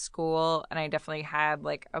leaving school, and I definitely had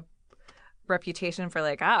like a reputation for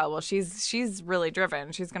like she's really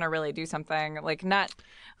driven, she's gonna really do something like not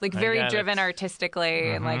like very got it. driven artistically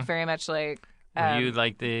and like very much like Were you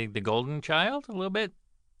like the golden child a little bit?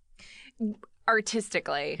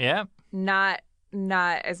 artistically. Yeah. Not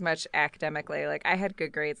as much academically. Like I had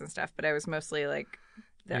good grades and stuff, but I was mostly like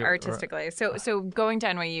Yeah, artistically. So going to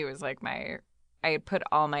NYU was like I had put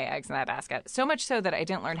all my eggs in that basket. So much so that I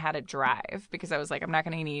didn't learn how to drive because I was like, I'm not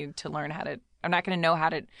going to need to learn how to. I'm not going to know how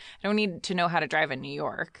to. I don't need to know how to drive in New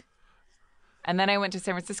York. And then I went to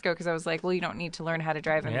San Francisco because I was like, well, you don't need to learn how to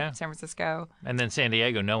drive in Yeah. San Francisco. And then San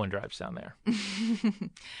Diego, no one drives down there.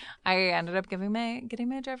 I ended up getting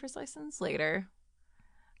my driver's license later.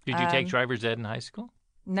 Did you take driver's ed in high school?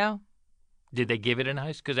 No. Did they give it in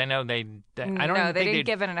high school? Because I know I don't No, even they think didn't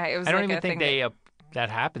give it in high. It was I don't like even a think thing that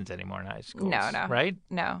happens anymore in high school. No. Right?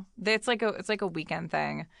 No, it's like a weekend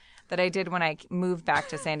thing that I did when I moved back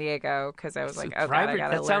to San Diego because I was like, oh God, I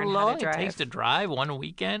gotta That's how learn how long to drive. it takes to drive one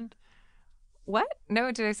weekend? What? No,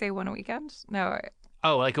 did I say one weekend? No.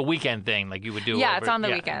 Oh, like a weekend thing, like you would do. Yeah, over- it's on the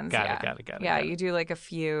yeah, weekends. Got yeah. it. Yeah, got it. you do like a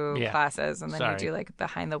few Yeah. classes and then Sorry. you do like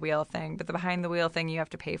behind the wheel thing. But the behind the wheel thing you have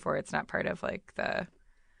to pay for. It's not part of like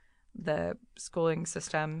the schooling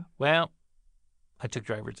system. Well, I took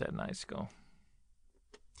driver's ed in high school.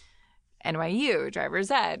 NYU,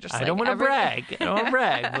 driver's ed. Just I like don't want to every- brag. I don't want to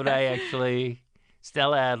brag, but I actually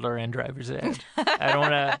Stella Adler and driver's ed. I don't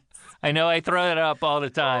want to. I know I throw it up all the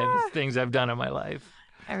time. It's things I've done in my life.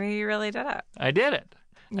 I mean, you really did it. I did it.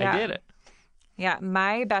 Yeah. I did it. Yeah.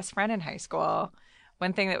 My best friend in high school,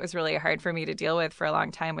 one thing that was really hard for me to deal with for a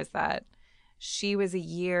long time was that she was a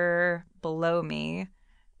year below me.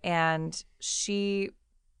 And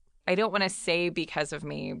I don't want to say because of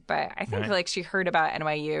me, but I think like she heard about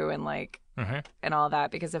NYU and like and all that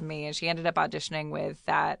because of me. And she ended up auditioning with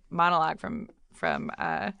that monologue from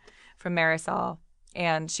Marisol.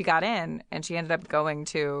 And she got in and she ended up going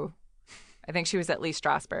to, I think she was at Lee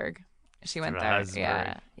Strasberg. She went there.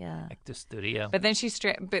 Yeah. Like the studio. But then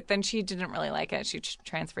she didn't really like it. She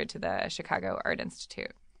transferred to the Chicago Art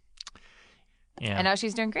Institute. Yeah. And now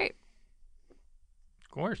she's doing great.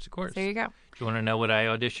 Of course. There you go. Do you want to know what I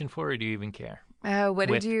auditioned for, or do you even care? What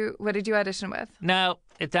did you audition with? No,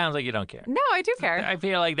 it sounds like you don't care. No, I do care. I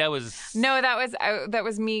feel like that was... No, that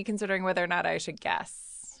was me considering whether or not I should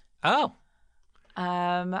guess. Oh.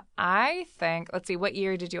 I think, let's see, what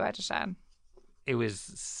year did you audition? It was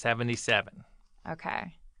 77.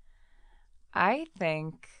 Okay. I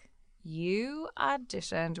think you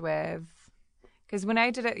auditioned with, because when I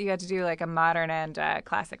did it, you had to do like a modern and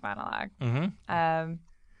classic monologue. Mm-hmm. I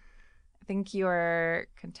think your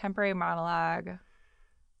contemporary monologue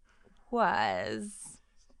was,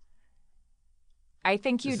 I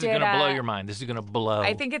think you This did. is going to blow your mind. This is going to blow.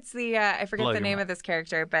 I think it's the I forget Blow the your name mind. of this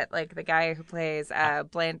character, but like the guy who plays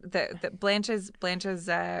Blanche's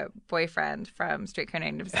boyfriend from Streetcar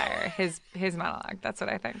Named Desire. His monologue. That's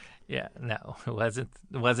what I think. Yeah, no, it wasn't.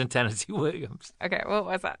 It wasn't Tennessee Williams. Okay, what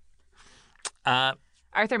was that?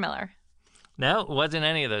 Arthur Miller. No, it wasn't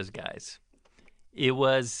any of those guys. It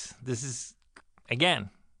was. This is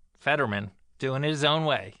again Fetterman doing it his own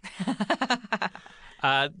way.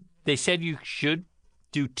 They said you should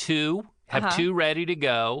do two, have two ready to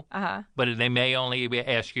go, but they may only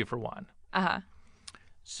ask you for one.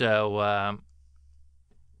 So I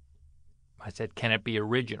said, can it be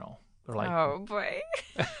original? They're like, Oh boy.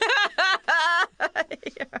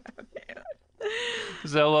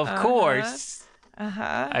 so of course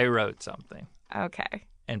I wrote something Okay.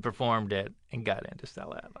 and performed it and got into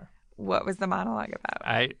Stella Adler. What was the monologue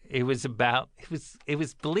about? It was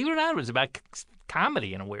believe it or not, it was about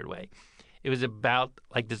comedy in a weird way. It was about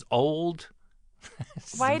like this old.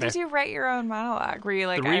 Why did you write your own monologue? Were you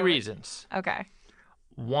like Three reasons. Okay.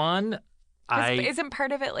 One, Isn't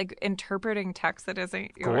part of it like interpreting text that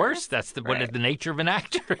isn't yours? Of course, that's what Right. is the nature of an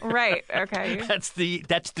actor. Right. Okay. That's the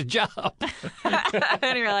job.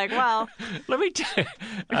 And you're like, well, Let me tell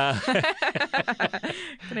can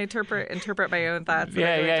I interpret my own thoughts? that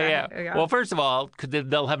I yeah. do it? Well, first of all, because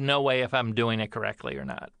they'll have no way if I'm doing it correctly or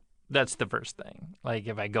not. That's the first thing. Like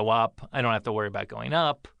if I go up, I don't have to worry about going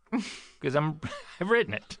up because I've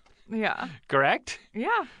written it. Yeah. Correct?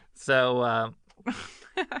 Yeah. So,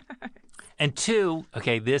 and two,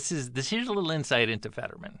 okay, here's a little insight into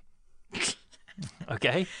Fetterman.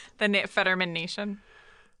 Okay, The Fetterman Nation.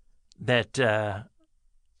 that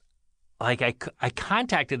like I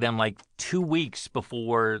contacted them like 2 weeks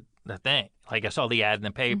before the thing. Like I saw the ad in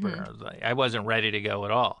the paper. Mm-hmm. I was like, I wasn't ready to go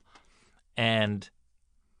at all, and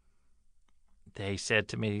they said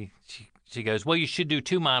to me, she goes, well, you should do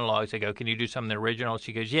 2 monologues. I go, can you do something original?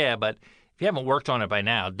 She goes, yeah, but if you haven't worked on it by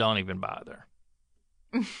now, don't even bother.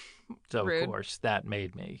 So, Rude. of course, that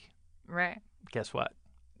made me, Right. guess what?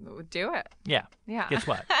 Do it. Yeah. Yeah. Guess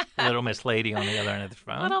what? Little Miss Lady on the other end of the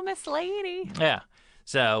phone. Little Miss Lady. Yeah.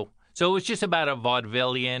 So it was just about a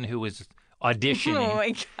vaudevillian who was auditioning. Oh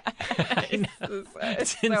my god.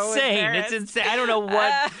 It's insane. It's insane. I don't know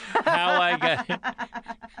how I got it.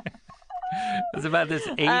 It's about this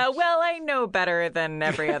Well, I know better than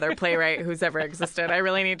every other playwright who's ever existed. I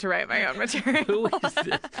really need to write my own material. Who is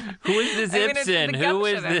this? Who is this I mean, it's Ibsen? the Who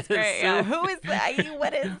is gumption. It's this? great, yeah. Who is that?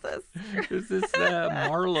 What is this? Is this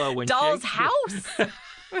Marlowe and Doll's Shakespeare?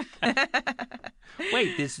 House.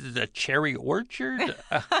 Wait, this is a cherry orchard?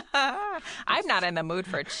 I'm not in the mood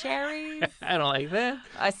for cherries. I don't like that.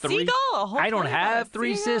 A seagull? A whole I don't play about have a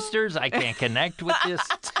 3 seagull? sisters. I can't connect with this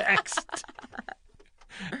text.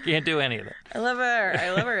 Can't do any of that. I love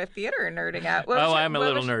our theater nerding out. I'm a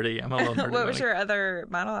little nerdy. What was your other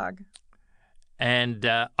monologue? And,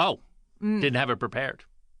 didn't have it prepared.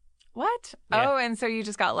 What? Yeah. Oh, and so you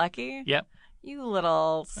just got lucky? Yep. You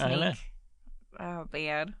little I know. sneak. Oh,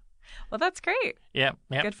 man. Well, that's great. Yep.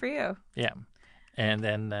 Good for you. Yeah. And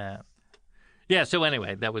then, so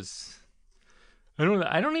anyway, that was,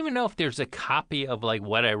 I don't even know if there's a copy of like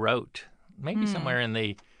what I wrote. Maybe somewhere in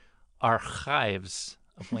the archives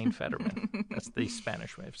of Wayne Fetterman. That's the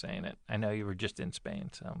Spanish way of saying it. I know you were just in Spain,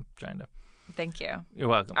 so I'm trying to Thank you. You're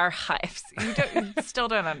welcome. Our hives. You still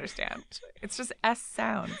don't understand. It's just S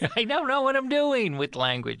sounds. I don't know what I'm doing with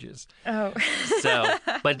languages. Oh. So,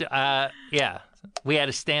 but yeah, we had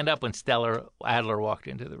to stand up when Stella Adler walked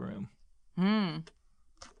into the room.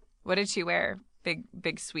 What did she wear?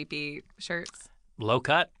 Big sweepy shirts? Low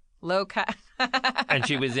cut. Low cut. And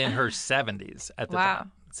she was in her 70s at the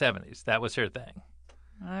time. 70s. That was her thing.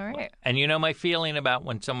 All right. And you know my feeling about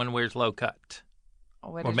when someone wears low cut.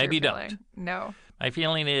 What Or is maybe your you don't. feeling? No. My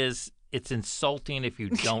feeling is it's insulting if you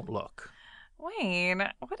don't look. Wayne,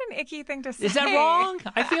 what an icky thing to say. Is that wrong?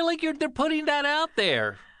 I feel like they're putting that out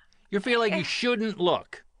there. You feel like you shouldn't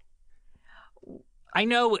look. I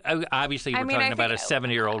know, obviously, we're talking about a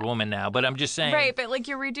 70-year-old woman now, but I'm just saying. Right, but like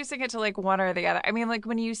you're reducing it to like one or the other. I mean, like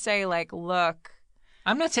when you say like, look.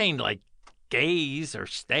 I'm not saying like gaze or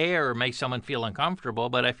stare or make someone feel uncomfortable,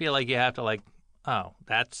 but I feel like you have to like, oh,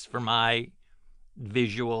 that's for my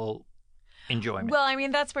visual enjoyment. Well, I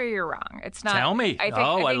mean, that's where you're wrong. It's not. Tell me. I think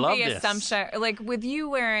I love the this. assumption, like with you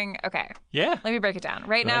wearing, okay. Yeah. Let me break it down.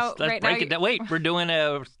 Let's break it down. Wait, we're doing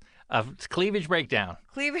a cleavage breakdown.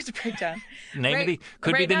 Cleavage breakdown.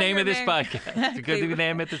 Could be the now name of you're this wearing- podcast. It could be the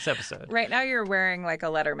name of this episode. Right now, you're wearing like a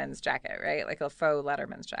Letterman's jacket, right? Like a faux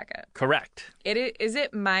Letterman's jacket. Correct. Is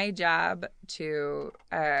it my job to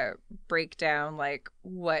break down like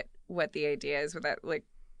what the idea is with that? Like,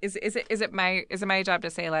 is it my job to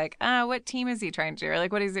say like, what team is he trying to do? Or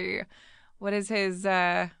like, what is his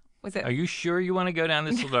was it? Are you sure you want to go down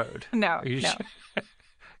this road? No, Are you no.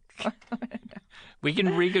 sure? We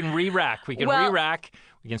can re-rack. We can re-rack.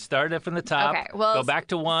 We can start it from the top. Okay, well, go back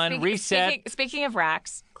to one. Reset. Speaking of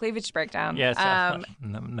racks, cleavage breakdown. Yes.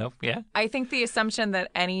 No. Yeah. I think the assumption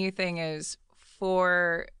that anything is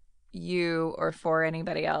for you or for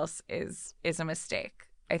anybody else is a mistake.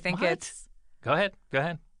 I think What? it's. Go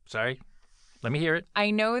ahead. Sorry. Let me hear it.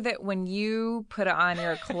 I know that when you put on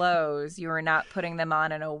your clothes, you are not putting them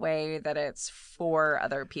on in a way that it's for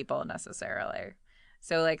other people necessarily.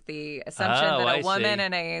 So, like the assumption that I a woman see.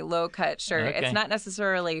 in a low-cut shirt, Okay. it's not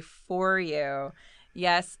necessarily for you.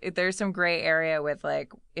 Yes, there's some gray area with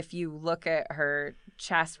like if you look at her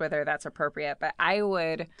chest, whether that's appropriate. But I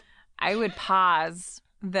would pause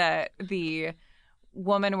that the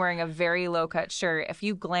woman wearing a very low-cut shirt, if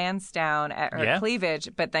you glance down at her cleavage,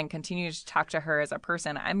 but then continue to talk to her as a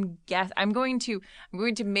person, I'm going to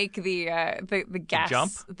make the guess,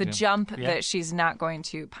 jump that she's not going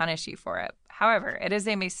to punish you for it. However, it is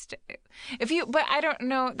a mistake. But I don't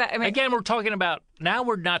know that. I mean, Again, we're not talking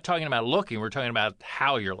about looking. We're talking about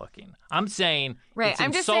how you're looking. I'm saying right. it's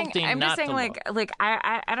I'm just saying. insulting I'm not just saying. to Like look.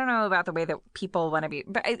 I don't know about the way that people want to be,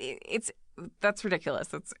 but that's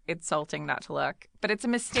ridiculous. It's insulting not to look. But it's a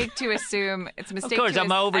mistake to assume. It's a mistake. Of course,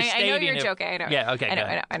 I'm overstating I know you're it. joking. I know. Yeah. Okay.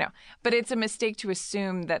 I know. But it's a mistake to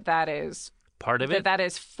assume that is Part of it. that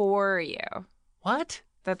is for you. What?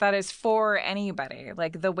 That is for anybody.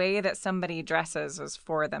 Like the way that somebody dresses is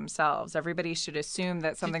for themselves. Everybody should assume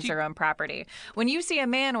that something's their own property. When you see a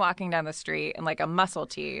man walking down the street in like a muscle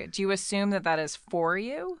tee, do you assume that is for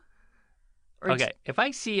you? Okay. If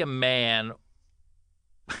I see a man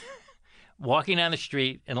walking down the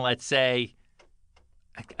street and let's say,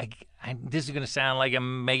 this is going to sound like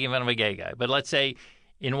I'm making fun of a gay guy, but let's say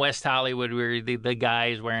in West Hollywood where the guy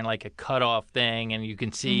is wearing like a cutoff thing and you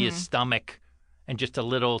can see his stomach and just a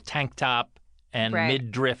little tank top and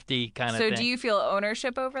mid-drifty kind of thing. So do you feel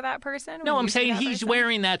ownership over that person? No, when I'm you see saying that he's person?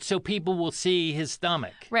 wearing that so people will see his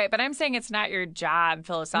stomach. Right, but I'm saying it's not your job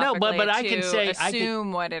philosophically but I to can say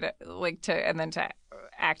assume what it and then to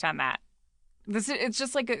act on that. It's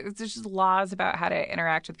just like there's just laws about how to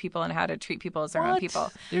interact with people and how to treat people as their own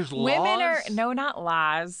people. There's Women laws? no, not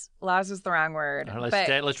laws. Laws is the wrong word.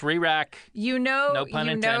 Let's re-rack. No pun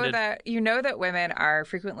intended. that women are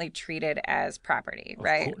frequently treated as property,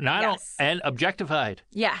 right? And objectified.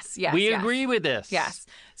 Yes. We agree with this. Yes.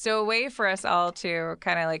 So a way for us all to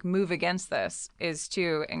kind of like move against this is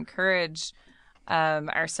to encourage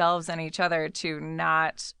ourselves and each other to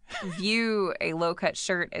not view a low-cut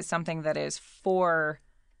shirt as something that is for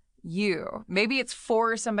you. Maybe it's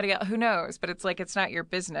for somebody else. Who knows? But it's like it's not your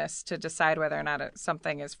business to decide whether or not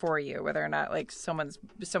something is for you, whether or not like someone's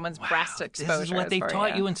breast exposure. This is what they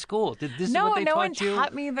taught you in school. No one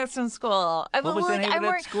taught me this in school. What was the name of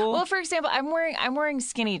that school? Well, for example, I'm wearing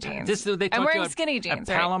skinny jeans. I'm wearing skinny jeans.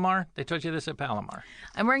 At Palomar? They taught you this at Palomar.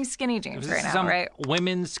 I'm wearing skinny jeans right now, right?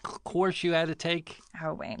 Women's course you had to take?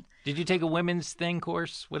 Oh, Wayne. Did you take a women's thing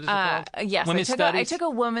course? What is it called? Yes, I took a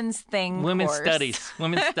women's thing Women's course. Studies.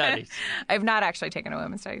 Women's Studies. I've not actually taken a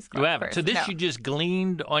women's studies course. You haven't. So this no. you just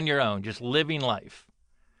gleaned on your own, just living life.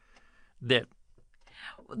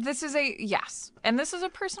 this is yes. And this is a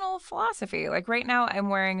personal philosophy. Like right now I'm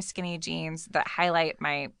wearing skinny jeans that highlight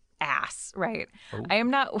my ass, right? Oh.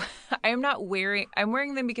 I'm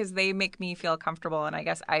wearing them because they make me feel comfortable, and I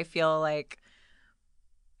guess I feel like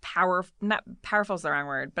not powerful is the wrong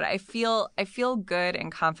word, but I feel good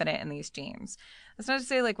and confident in these jeans. That's not to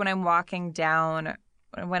say like when I'm walking down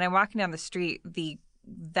the street,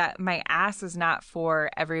 that my ass is not for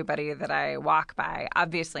everybody that I walk by.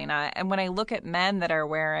 Obviously not. And when I look at men that are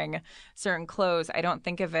wearing certain clothes, I don't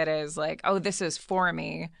think of it as like, oh, this is for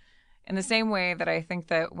me. In the same way that I think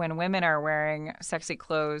that when women are wearing sexy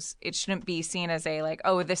clothes, it shouldn't be seen as a like,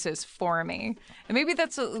 oh, this is for me. And maybe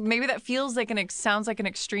that feels like sounds like an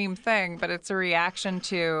extreme thing, but it's a reaction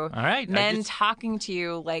to men talking to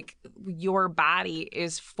you like your body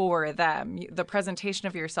is for them. The presentation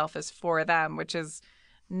of yourself is for them, which is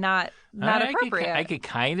not appropriate. I could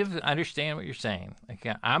kind of understand what you're saying.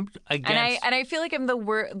 I'm against, and I feel like I'm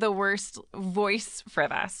the worst voice for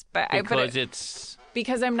this,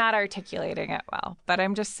 because I'm not articulating it well. But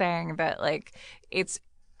I'm just saying that like it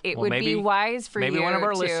would be wise for you. Maybe one of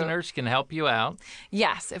our listeners can help you out.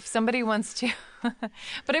 Yes, if somebody wants to.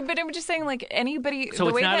 but I'm just saying like anybody. So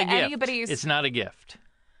the it's way not that a gift. anybody's. It's not a gift.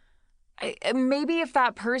 Maybe if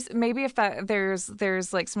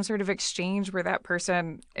there's like some sort of exchange where that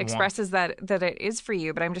person expresses that it is for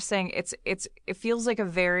you, but I'm just saying it feels like a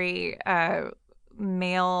very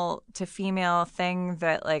male to female thing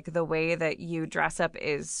that like the way that you dress up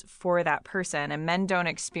is for that person, and men don't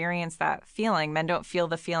experience that feeling. Men don't feel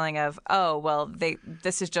the feeling of, oh well,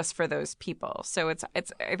 this is just for those people. So I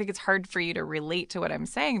think it's hard for you to relate to what I'm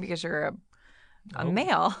saying because you're a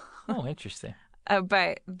male. Oh, interesting.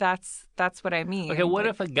 But that's what I mean. Okay, what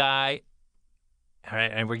if a guy, all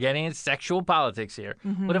right, and we're getting into sexual politics here.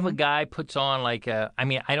 Mm-hmm. What if a guy puts on like I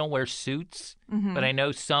don't wear suits, but I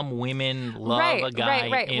know some women love a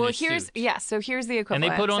guy in a suit. So here's the equivalent.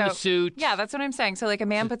 And they put on the suit. Yeah, that's what I'm saying. So like a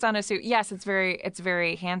man puts on a suit. Yes, it's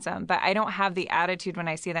very handsome, but I don't have the attitude when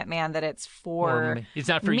I see that man that it's for it's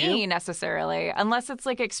not for me you necessarily, unless it's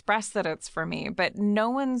like expressed that it's for me. But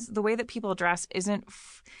the way that people dress isn't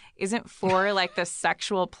for like the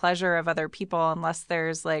sexual pleasure of other people, unless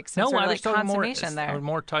there's like some sort of like consummation there. I was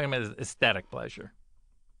more talking about aesthetic pleasure.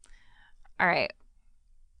 All right.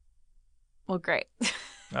 Well, great.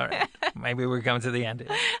 All right. Maybe we're coming to the end.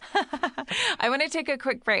 I want to take a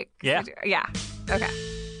quick break. Yeah. Yeah. Okay.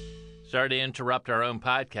 Sorry to interrupt our own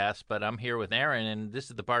podcast, but I'm here with Aaron, and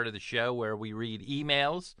this is the part of the show where we read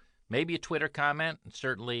emails, maybe a Twitter comment, and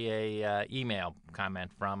certainly a email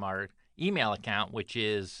comment from our email account, which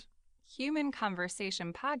is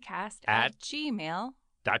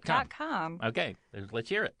humanconversationpodcast@gmail.com. Okay, let's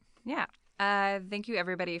hear it. Yeah. Thank you,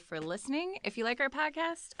 everybody, for listening. If you like our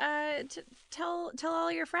podcast, tell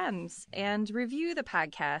all your friends and review the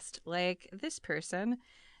podcast like this person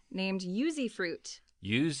named Yuzi Fruit.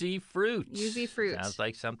 Yuzi Fruit. Yuzi Fruit. Sounds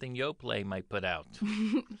like something Yoplait might put out.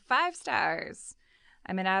 5 stars.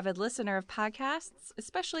 I'm an avid listener of podcasts,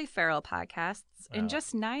 especially feral podcasts. In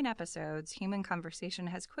just 9 episodes, Human Conversation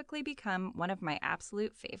has quickly become one of my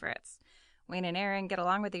absolute favorites. Wayne and Aaron get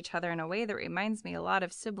along with each other in a way that reminds me a lot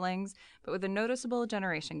of siblings, but with a noticeable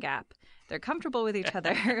generation gap. They're comfortable with each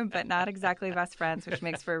other, but not exactly best friends, which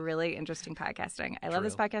makes for really interesting podcasting. I love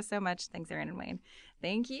this podcast so much. Thanks, Aaron and Wayne.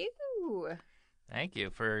 Thank you. Thank you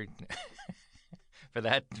for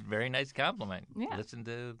that very nice compliment. Yeah. Listen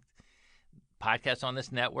to podcasts on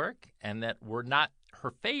this network, and that we're not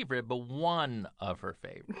her favorite, but one of her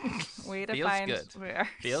favorites. Way to Feels find good. Where.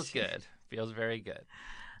 Feels good. Feels very good.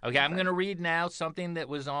 Okay, I'm going to read now something that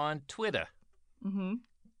was on Twitter. Mm-hmm.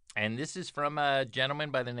 And this is from a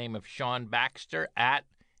gentleman by the name of Sean Baxter at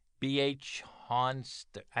BH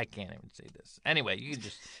Honster. I can't even say this. Anyway, you can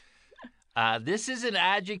just... this is an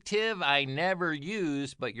adjective I never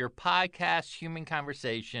use, but your podcast, Human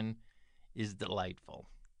Conversation, is delightful.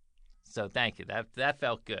 So thank you. That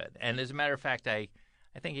felt good. And as a matter of fact, I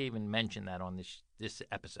think I even mentioned that on this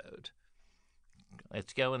episode.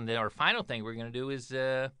 Let's go. And our final thing we're going to do is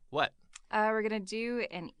what? We're going to do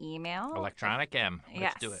an email. Electronic M.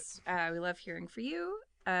 Let's do it. We love hearing from you.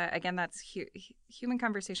 Again, that's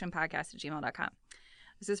humanconversationpodcast@gmail.com.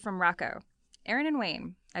 This is from Rocco. Aaron and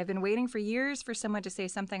Wayne, I've been waiting for years for someone to say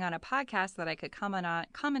something on a podcast that I could comment on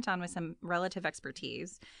with some relative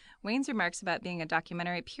expertise. Wayne's remarks about being a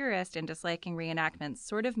documentary purist and disliking reenactments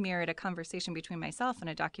sort of mirrored a conversation between myself and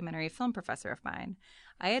a documentary film professor of mine.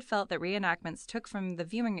 I had felt that reenactments took from the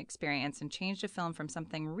viewing experience and changed a film from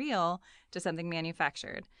something real to something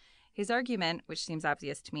manufactured. His argument, which seems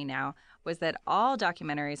obvious to me now, was that all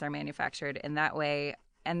documentaries are manufactured in that way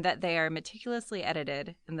and that they are meticulously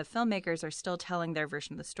edited, and the filmmakers are still telling their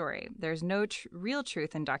version of the story. There's no real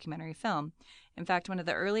truth in documentary film. In fact, one of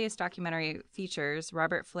the earliest documentary features,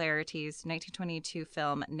 Robert Flaherty's 1922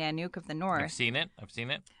 film Nanook of the North, I've seen it.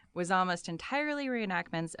 was almost entirely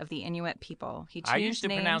reenactments of the Inuit people. He changed I used to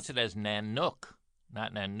names. pronounce it as Nanook,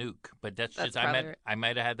 not Nanook, but that's just probably I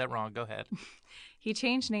might have had that wrong. Go ahead. He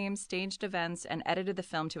changed names, staged events, and edited the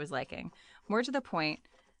film to his liking. More to the point,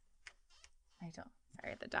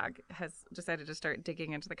 Sorry, the dog has decided to start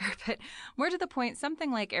digging into the carpet. More to the point,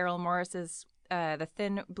 something like Errol Morris's The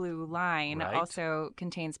Thin Blue Line also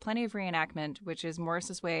contains plenty of reenactment, which is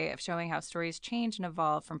Morris's way of showing how stories change and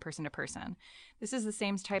evolve from person to person. This is the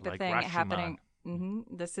same type of thing happening.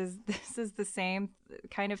 This is the same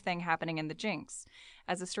kind of thing happening in The Jinx.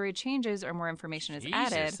 As the story changes or more information is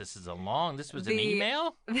added, this was an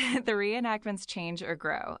email? The reenactments change or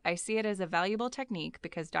grow. I see it as a valuable technique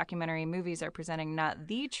because documentary movies are presenting not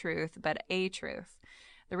the truth, but a truth.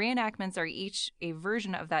 The reenactments are each a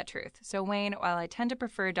version of that truth. So, Wayne, while I tend to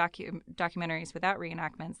prefer documentaries without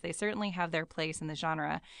reenactments, they certainly have their place in the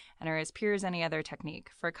genre and are as pure as any other technique.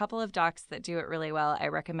 For a couple of docs that do it really well, I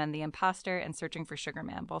recommend The Imposter and Searching for Sugar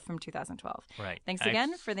Man, both from 2012. Right. Thanks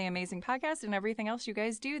again for the amazing podcast and everything else you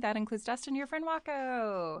guys do. That includes Dustin, your friend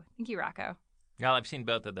Rocco. Thank you, Rocco. Well, I've seen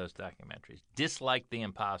both of those documentaries. Dislike The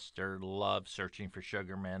Imposter, love Searching for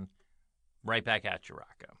Sugar Man. Right back at you,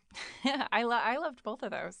 Rocco. I loved both of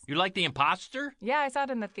those. You like The Imposter? Yeah, I saw it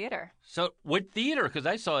in the theater. So, what theater? Because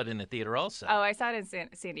I saw it in the theater also. Oh, I saw it in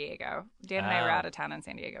San Diego. Dan and I were out of town in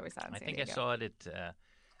San Diego. We saw it in San Diego. I think I saw it at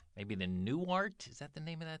maybe the New Art. Is that the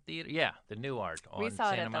name of that theater? Yeah, the New Art. We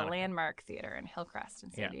saw it at the Landmark Theater in Hillcrest in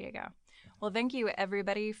San Diego. Well, thank you,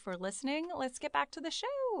 everybody, for listening. Let's get back to the show.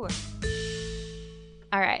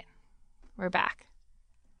 All right, we're back.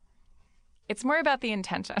 It's more about the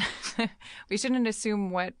intention. We shouldn't assume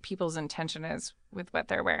what people's intention is with what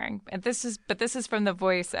they're wearing. And this is from the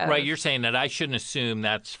voice of... Right, you're saying that I shouldn't assume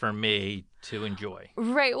that's for me to enjoy.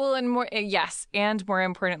 Right, well, and more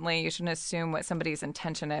importantly, you shouldn't assume what somebody's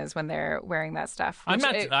intention is when they're wearing that stuff.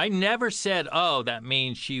 I never said, oh, that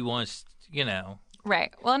means she wants,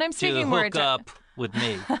 Right. Well, and I'm speaking to more hook up with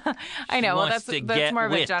me. I know. Well, that's more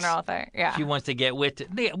of wit. a general thing. Yeah. She wants to get wit.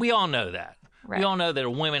 We all know that. Right. We all know that a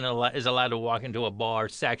woman is allowed to walk into a bar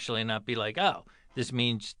sexually and not be like, oh, this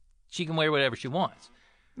means she can wear whatever she wants.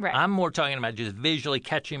 Right. I'm more talking about just visually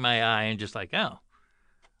catching my eye and just like, oh,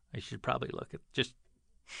 I should probably just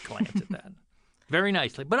glance at that. Very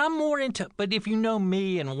nicely. But but if you know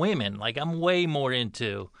me and women, like I'm way more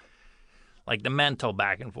into like the mental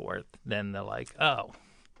back and forth than the like, oh.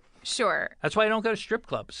 Sure. That's why I don't go to strip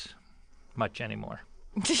clubs much anymore.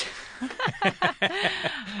 Did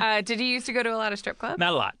you used to go to a lot of strip clubs?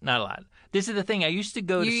 Not a lot. This is the thing. I used to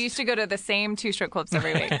go You used to go to the same 2 strip clubs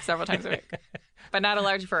every week, several times a week, but not a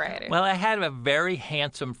large variety. Well, I had a very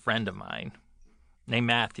handsome friend of mine named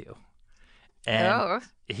Matthew. And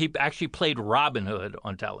he actually played Robin Hood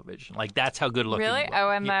on television. Like, that's how good looking Really? he was. Oh,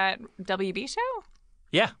 and that WB show?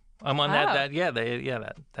 Yeah. I'm on that.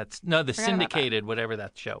 That's the syndicated, whatever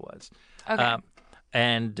that show was. Okay.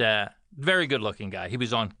 And very good looking guy. He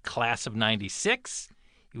was on Class of 96.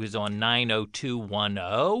 He was on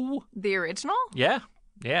 90210. The original? Yeah.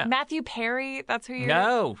 Matthew Perry, that's who you're...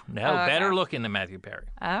 No. okay. Better looking than Matthew Perry.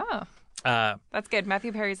 Oh. That's good.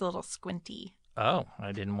 Matthew Perry's a little squinty. Oh,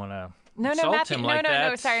 I didn't want to No,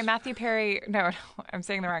 sorry. Matthew Perry... No, I'm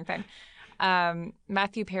saying the wrong thing.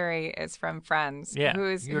 Matthew Perry is from Friends. Yeah.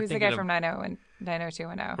 Who's the guy from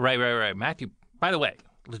 90210? Right. Matthew... By the way,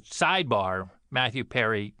 sidebar, Matthew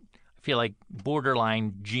Perry, I feel like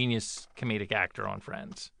borderline genius comedic actor on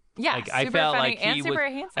Friends. Yeah, like, super I felt funny like and he super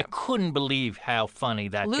was, handsome. I couldn't believe how funny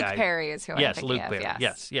that Luke guy... Luke Perry is who I'm thinking Luke of. Perry.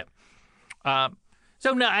 Yes. Yeah.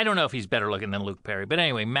 So, no, I don't know if he's better looking than Luke Perry. But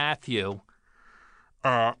anyway, Matthew,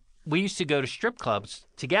 we used to go to strip clubs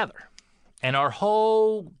together. And our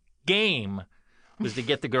whole game was to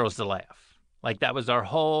get the girls to laugh. Like, that was our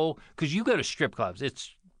whole... Because you go to strip clubs,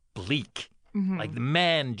 it's bleak. Mm-hmm. Like, the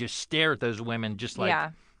men just stare at those women just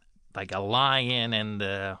like a lion and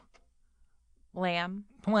the... Lamb?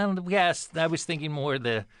 Well, yes. I was thinking more on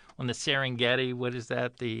the Serengeti. What is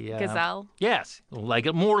that? The gazelle? Yes. Like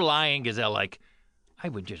a more lion gazelle. Like, I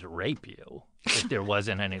would just rape you if there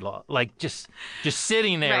wasn't any law. Like, just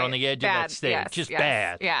sitting there on the edge of that stage.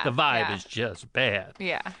 Bad. Yeah. The vibe is just bad.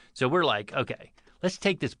 Yeah. So we're like, okay, let's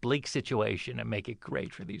take this bleak situation and make it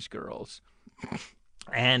great for these girls.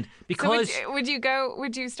 And because so would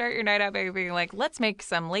you start your night out by being like, let's make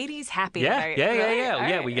some ladies happy tonight?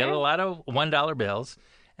 Yeah. We get a lot of $1 bills.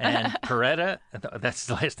 And Coretta, that's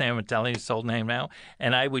the last name I'm telling you, his old name now.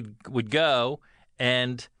 And I would go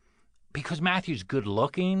And because Matthew's good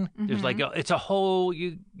looking, there's like it's a whole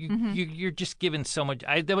you're just given so much.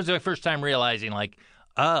 That was my first time realizing like,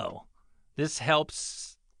 oh, this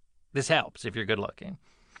helps. This helps if you're good looking.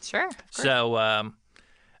 Sure. So,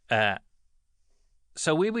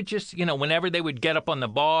 so we would just, whenever they would get up on the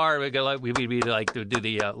bar, we would be like to do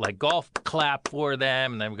the like golf clap for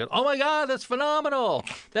them, and then we go, "Oh my God, that's phenomenal!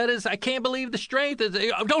 That is, I can't believe the strength.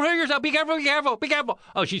 Don't hurt yourself. Be careful. Be careful. Be careful.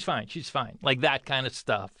 Oh, she's fine. She's fine." Like that kind of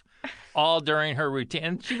stuff, all during her routine,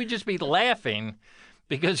 and she would just be laughing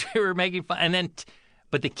because we were making fun. And then,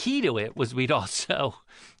 but the key to it was we'd also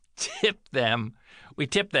tip them. We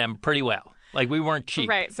tipped them pretty well. Like we weren't cheap.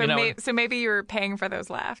 Right. So, so maybe you were paying for those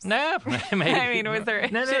laughs. No. Maybe. I mean, was there?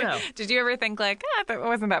 No. Did you ever think like, that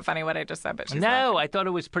wasn't that funny what I just said? But she's no, laughing. I thought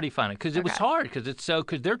it was pretty funny because it was hard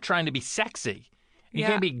because they're trying to be sexy. You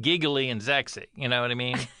can't be giggly and sexy. You know what I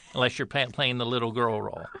mean? Unless you're playing the little girl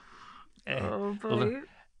role. Oh boy.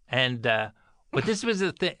 And but this was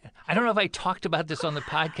the thing. I don't know if I talked about this on the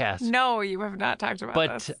podcast. No, you have not talked about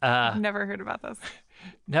this. I've never heard about this.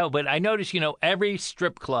 No, but I noticed, every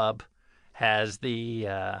strip club has the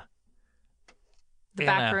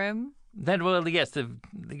back room. Then, well, yes,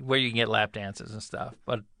 where you can get lap dances and stuff.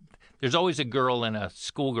 But there's always a girl in a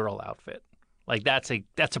schoolgirl outfit. Like that's a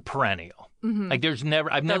perennial. Mm-hmm. Like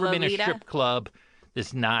I've never been in a strip club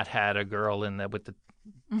that's not had a girl with the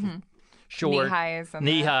short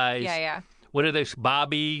knee highs. Yeah. What are those?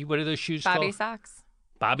 What are those shoes called? Bobby socks.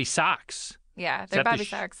 Bobby socks. Yeah, they're Bobby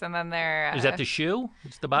socks, and then they're... Is that the shoe?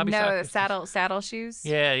 It's the Bobby socks? No, saddle shoes.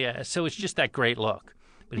 Yeah. So it's just that great look.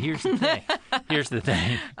 But here's the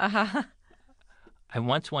thing. Uh-huh. I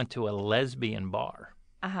once went to a lesbian bar.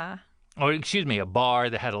 Uh-huh. Or, excuse me, a bar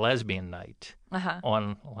that had a lesbian night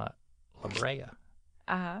on La Brea.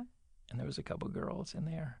 Uh-huh. And there was a couple girls in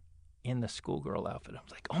there in the schoolgirl outfit. I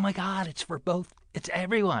was like, oh, my God, it's for both. It's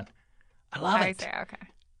everyone. I love it. I see, okay.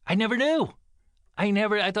 I never knew.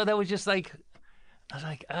 I thought that was just like, I was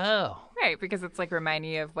like, oh. Right, because it's like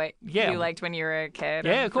reminding you of what you liked when you were a kid.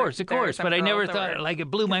 Yeah, of course. But I never thought, like, it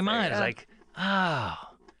blew my mind. I was like, oh,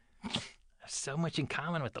 there's so much in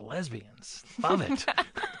common with the lesbians. Love it.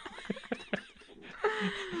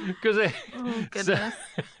 Oh, goodness.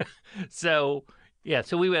 So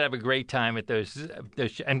we would have a great time at those,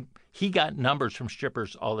 and he got numbers from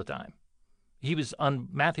strippers all the time.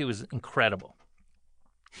 Matthew was incredible.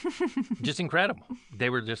 Just incredible. They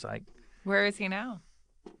were just like. Where is he now?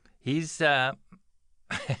 He's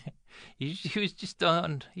he was just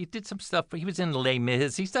on. He did some stuff. He was in Les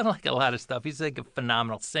Mis. He's done like a lot of stuff. He's like a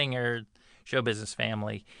phenomenal singer, show business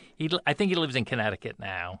family. I think he lives in Connecticut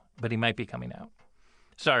now, but he might be coming out.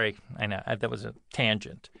 Sorry, I know that was a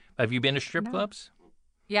tangent. Have you been to strip clubs?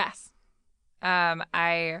 Yes.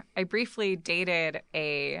 I briefly dated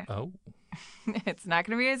a. Oh. It's not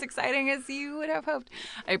going to be as exciting as you would have hoped.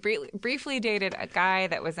 I briefly dated a guy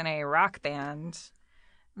that was in a rock band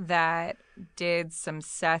that did some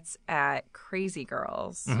sets at Crazy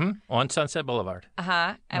Girls. Mm-hmm. On Sunset Boulevard.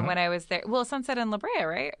 Uh-huh. And when I was there, Sunset and La Brea,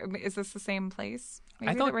 right? Is this the same place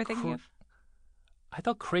maybe that we're thinking of? I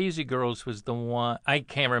thought Crazy Girls was the one. I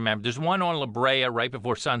can't remember. There's one on La Brea right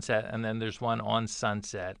before Sunset, and then there's one on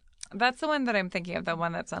Sunset. That's the one that I'm thinking of, the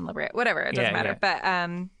one that's on La Brea. Whatever, it doesn't matter. Yeah.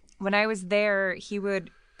 But when I was there, we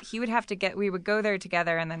would go there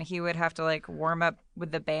together, and then he would have to like warm up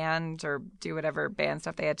with the band or do whatever band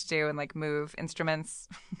stuff they had to do and like move instruments.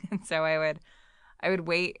 And so I would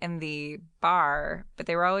wait in the bar, but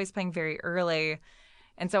they were always playing very early.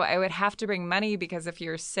 And so I would have to bring money because if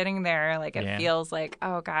you're sitting there, like it feels like,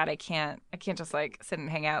 oh God, I can't just like sit and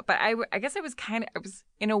hang out. But I guess I was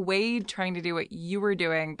in a way trying to do what you were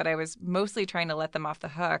doing, but I was mostly trying to let them off the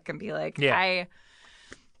hook and be like,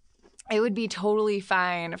 it would be totally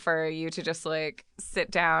fine for you to just like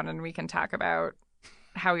sit down and we can talk about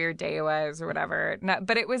how your day was or whatever.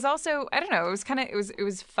 But it was also, I don't know, it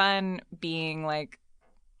was fun being like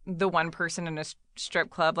the one person in a strip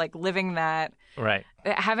club, like living that, right?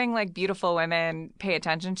 Having like beautiful women pay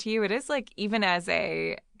attention to you. It is like even as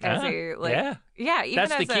a even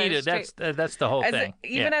that's the key to that's the whole thing.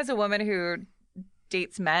 Even as a woman who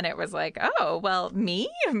dates men, it was like, oh well, me,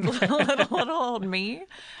 little old me.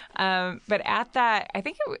 But at that, I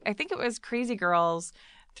think it was Crazy Girls.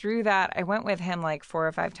 Through that, I went with him like 4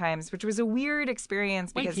 or 5 times, which was a weird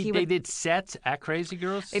experience because they did sets at Crazy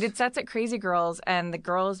Girls? They did sets at Crazy Girls, and the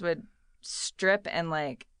girls would strip and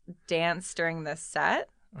like dance during the set.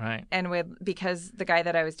 Right. And because the guy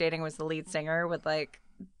that I was dating was the lead singer, would like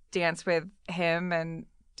dance with him and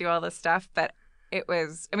do all this stuff. But it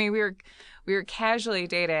was, I mean, we were casually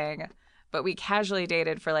dating, but we casually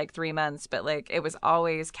dated for like 3 months, but like it was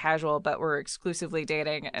always casual, but we're exclusively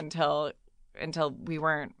dating until we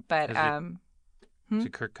weren't. But Is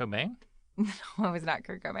it Kurt Cobain? no, it was not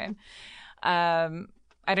Kurt Cobain.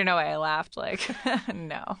 I don't know why I laughed. Like,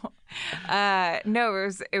 no,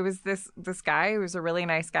 it was this guy who was a really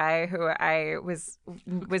nice guy who I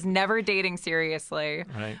was never dating seriously.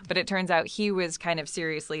 Right. But it turns out he was kind of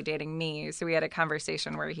seriously dating me. So we had a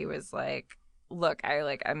conversation where he was like, "Look,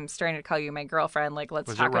 I'm starting to call you my girlfriend. Like,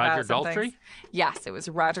 let's talk about Roger some Daltrey? things." Yes, it was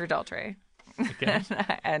Roger Daltrey. Okay.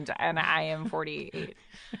 and I am 48.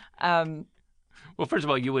 Well, first of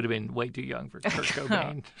all, you would have been way too young for Kurt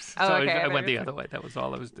Cobain. So okay. I went the other way. That was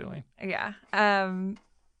all I was doing. Yeah.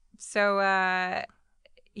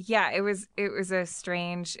 Yeah, it was a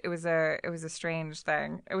strange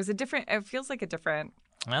thing. It feels like a different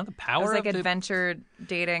Well, the it power was like of adventure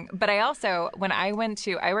dating. But I also, when I worked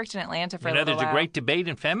in Atlanta for a little there's while. a great debate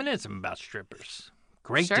in feminism about strippers.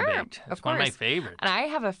 Great Sure, debate. of It's one of my course. favorites. And I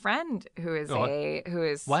have a friend who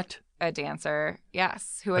is What? a dancer.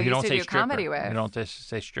 Yes, who I You used don't to say do stripper. comedy with. You don't just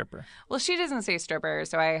say stripper. Well, she doesn't say stripper,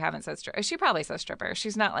 so I haven't said stripper. She probably says stripper.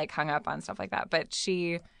 She's not like hung up on stuff like that, but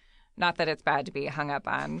not that it's bad to be hung up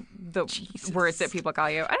on the words that people call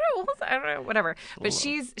you. I don't know, whatever. But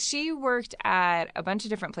she worked at a bunch of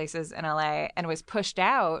different places in LA and was pushed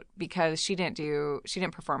out because she didn't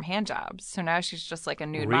perform hand jobs. So now she's just like a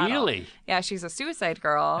nude model. Really? Yeah, she's a Suicide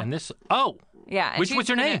Girl. And this, yeah. And what's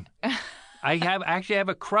her name? gonna- I have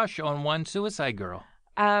a crush on one Suicide Girl.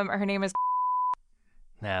 her name is.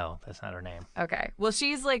 No, that's not her name. Okay. Well,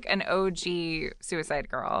 she's like an OG Suicide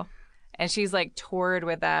Girl. And she's like toured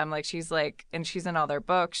with them. Like she's in all their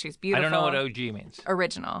books. She's beautiful. I don't know what OG means.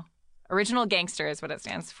 Original gangster is what it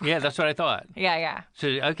stands for. Yeah, that's what I thought. Yeah. So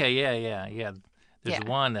okay, yeah. There's Yeah.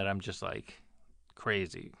 one that I'm just like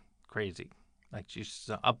crazy. Like she's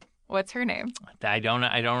up. What's her name? I don't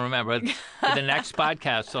remember. For the next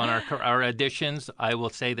podcast on our editions, I will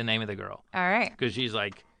say the name of the girl All right. because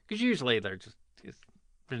usually there's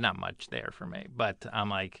not much there for me, but I'm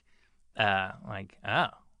like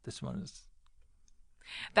this one is.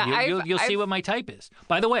 You'll see what my type is.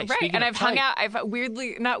 By the way, Right, speaking and of I've hung type, out. I've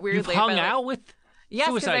weirdly, not weirdly, You've hung but, like, out with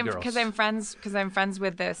Suicide Girls. because I'm friends. Because I'm friends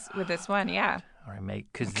with this one. Yeah. All right, mate.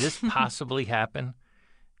 Could this possibly happen?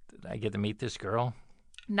 Did I get to meet this girl?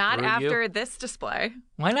 Not Were you? after this display.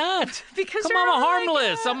 Why not? Because come you're on, I'm really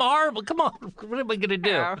harmless. good. I'm horrible. Come on. What am I gonna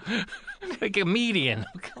do? Oh. Like a comedian.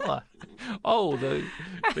 Come on. Oh, the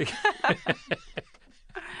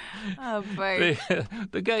Oh boy.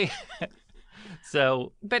 the guy.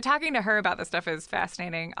 So, But talking to her about this stuff is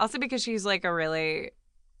fascinating. Also because she's like a really,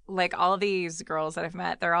 like all these girls that I've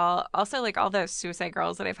met, they're all also like all the Suicide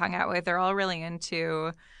Girls that I've hung out with. They're all really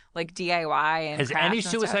into like DIY and has crafts any and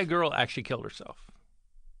stuff. Suicide Girl actually killed herself?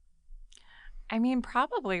 I mean,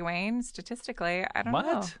 probably, Wayne. Statistically, I don't know.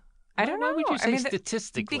 What? I don't know. Why would you say I mean,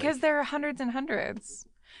 statistically? Because there are hundreds and hundreds.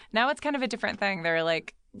 Now it's kind of a different thing. They're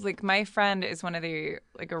like my friend is one of the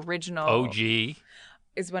like original OG.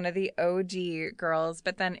 is one of the OG girls.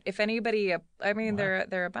 But then if anybody, I mean,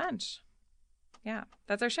 they're a bunch. Yeah,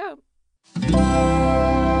 that's our show. Feral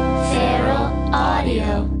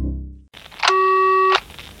Audio.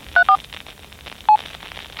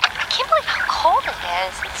 I can't believe how cold it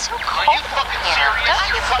is. It's so cold in here. Don't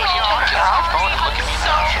you think you can turn off the phone and look at me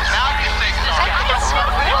now? I think it's so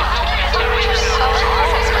rude. You're so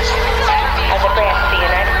As a branch of the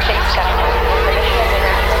United States government,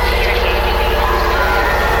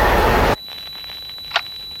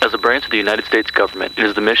 As a branch of the United States government, it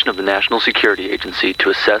is the mission of the National Security Agency to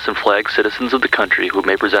assess and flag citizens of the country who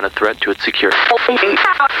may present a threat to its security.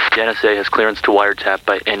 The NSA has clearance to wiretap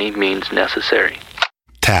by any means necessary.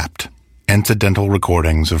 Tapped. Incidental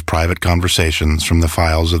recordings of private conversations from the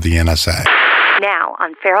files of the NSA. now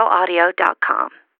on feralaudio.com.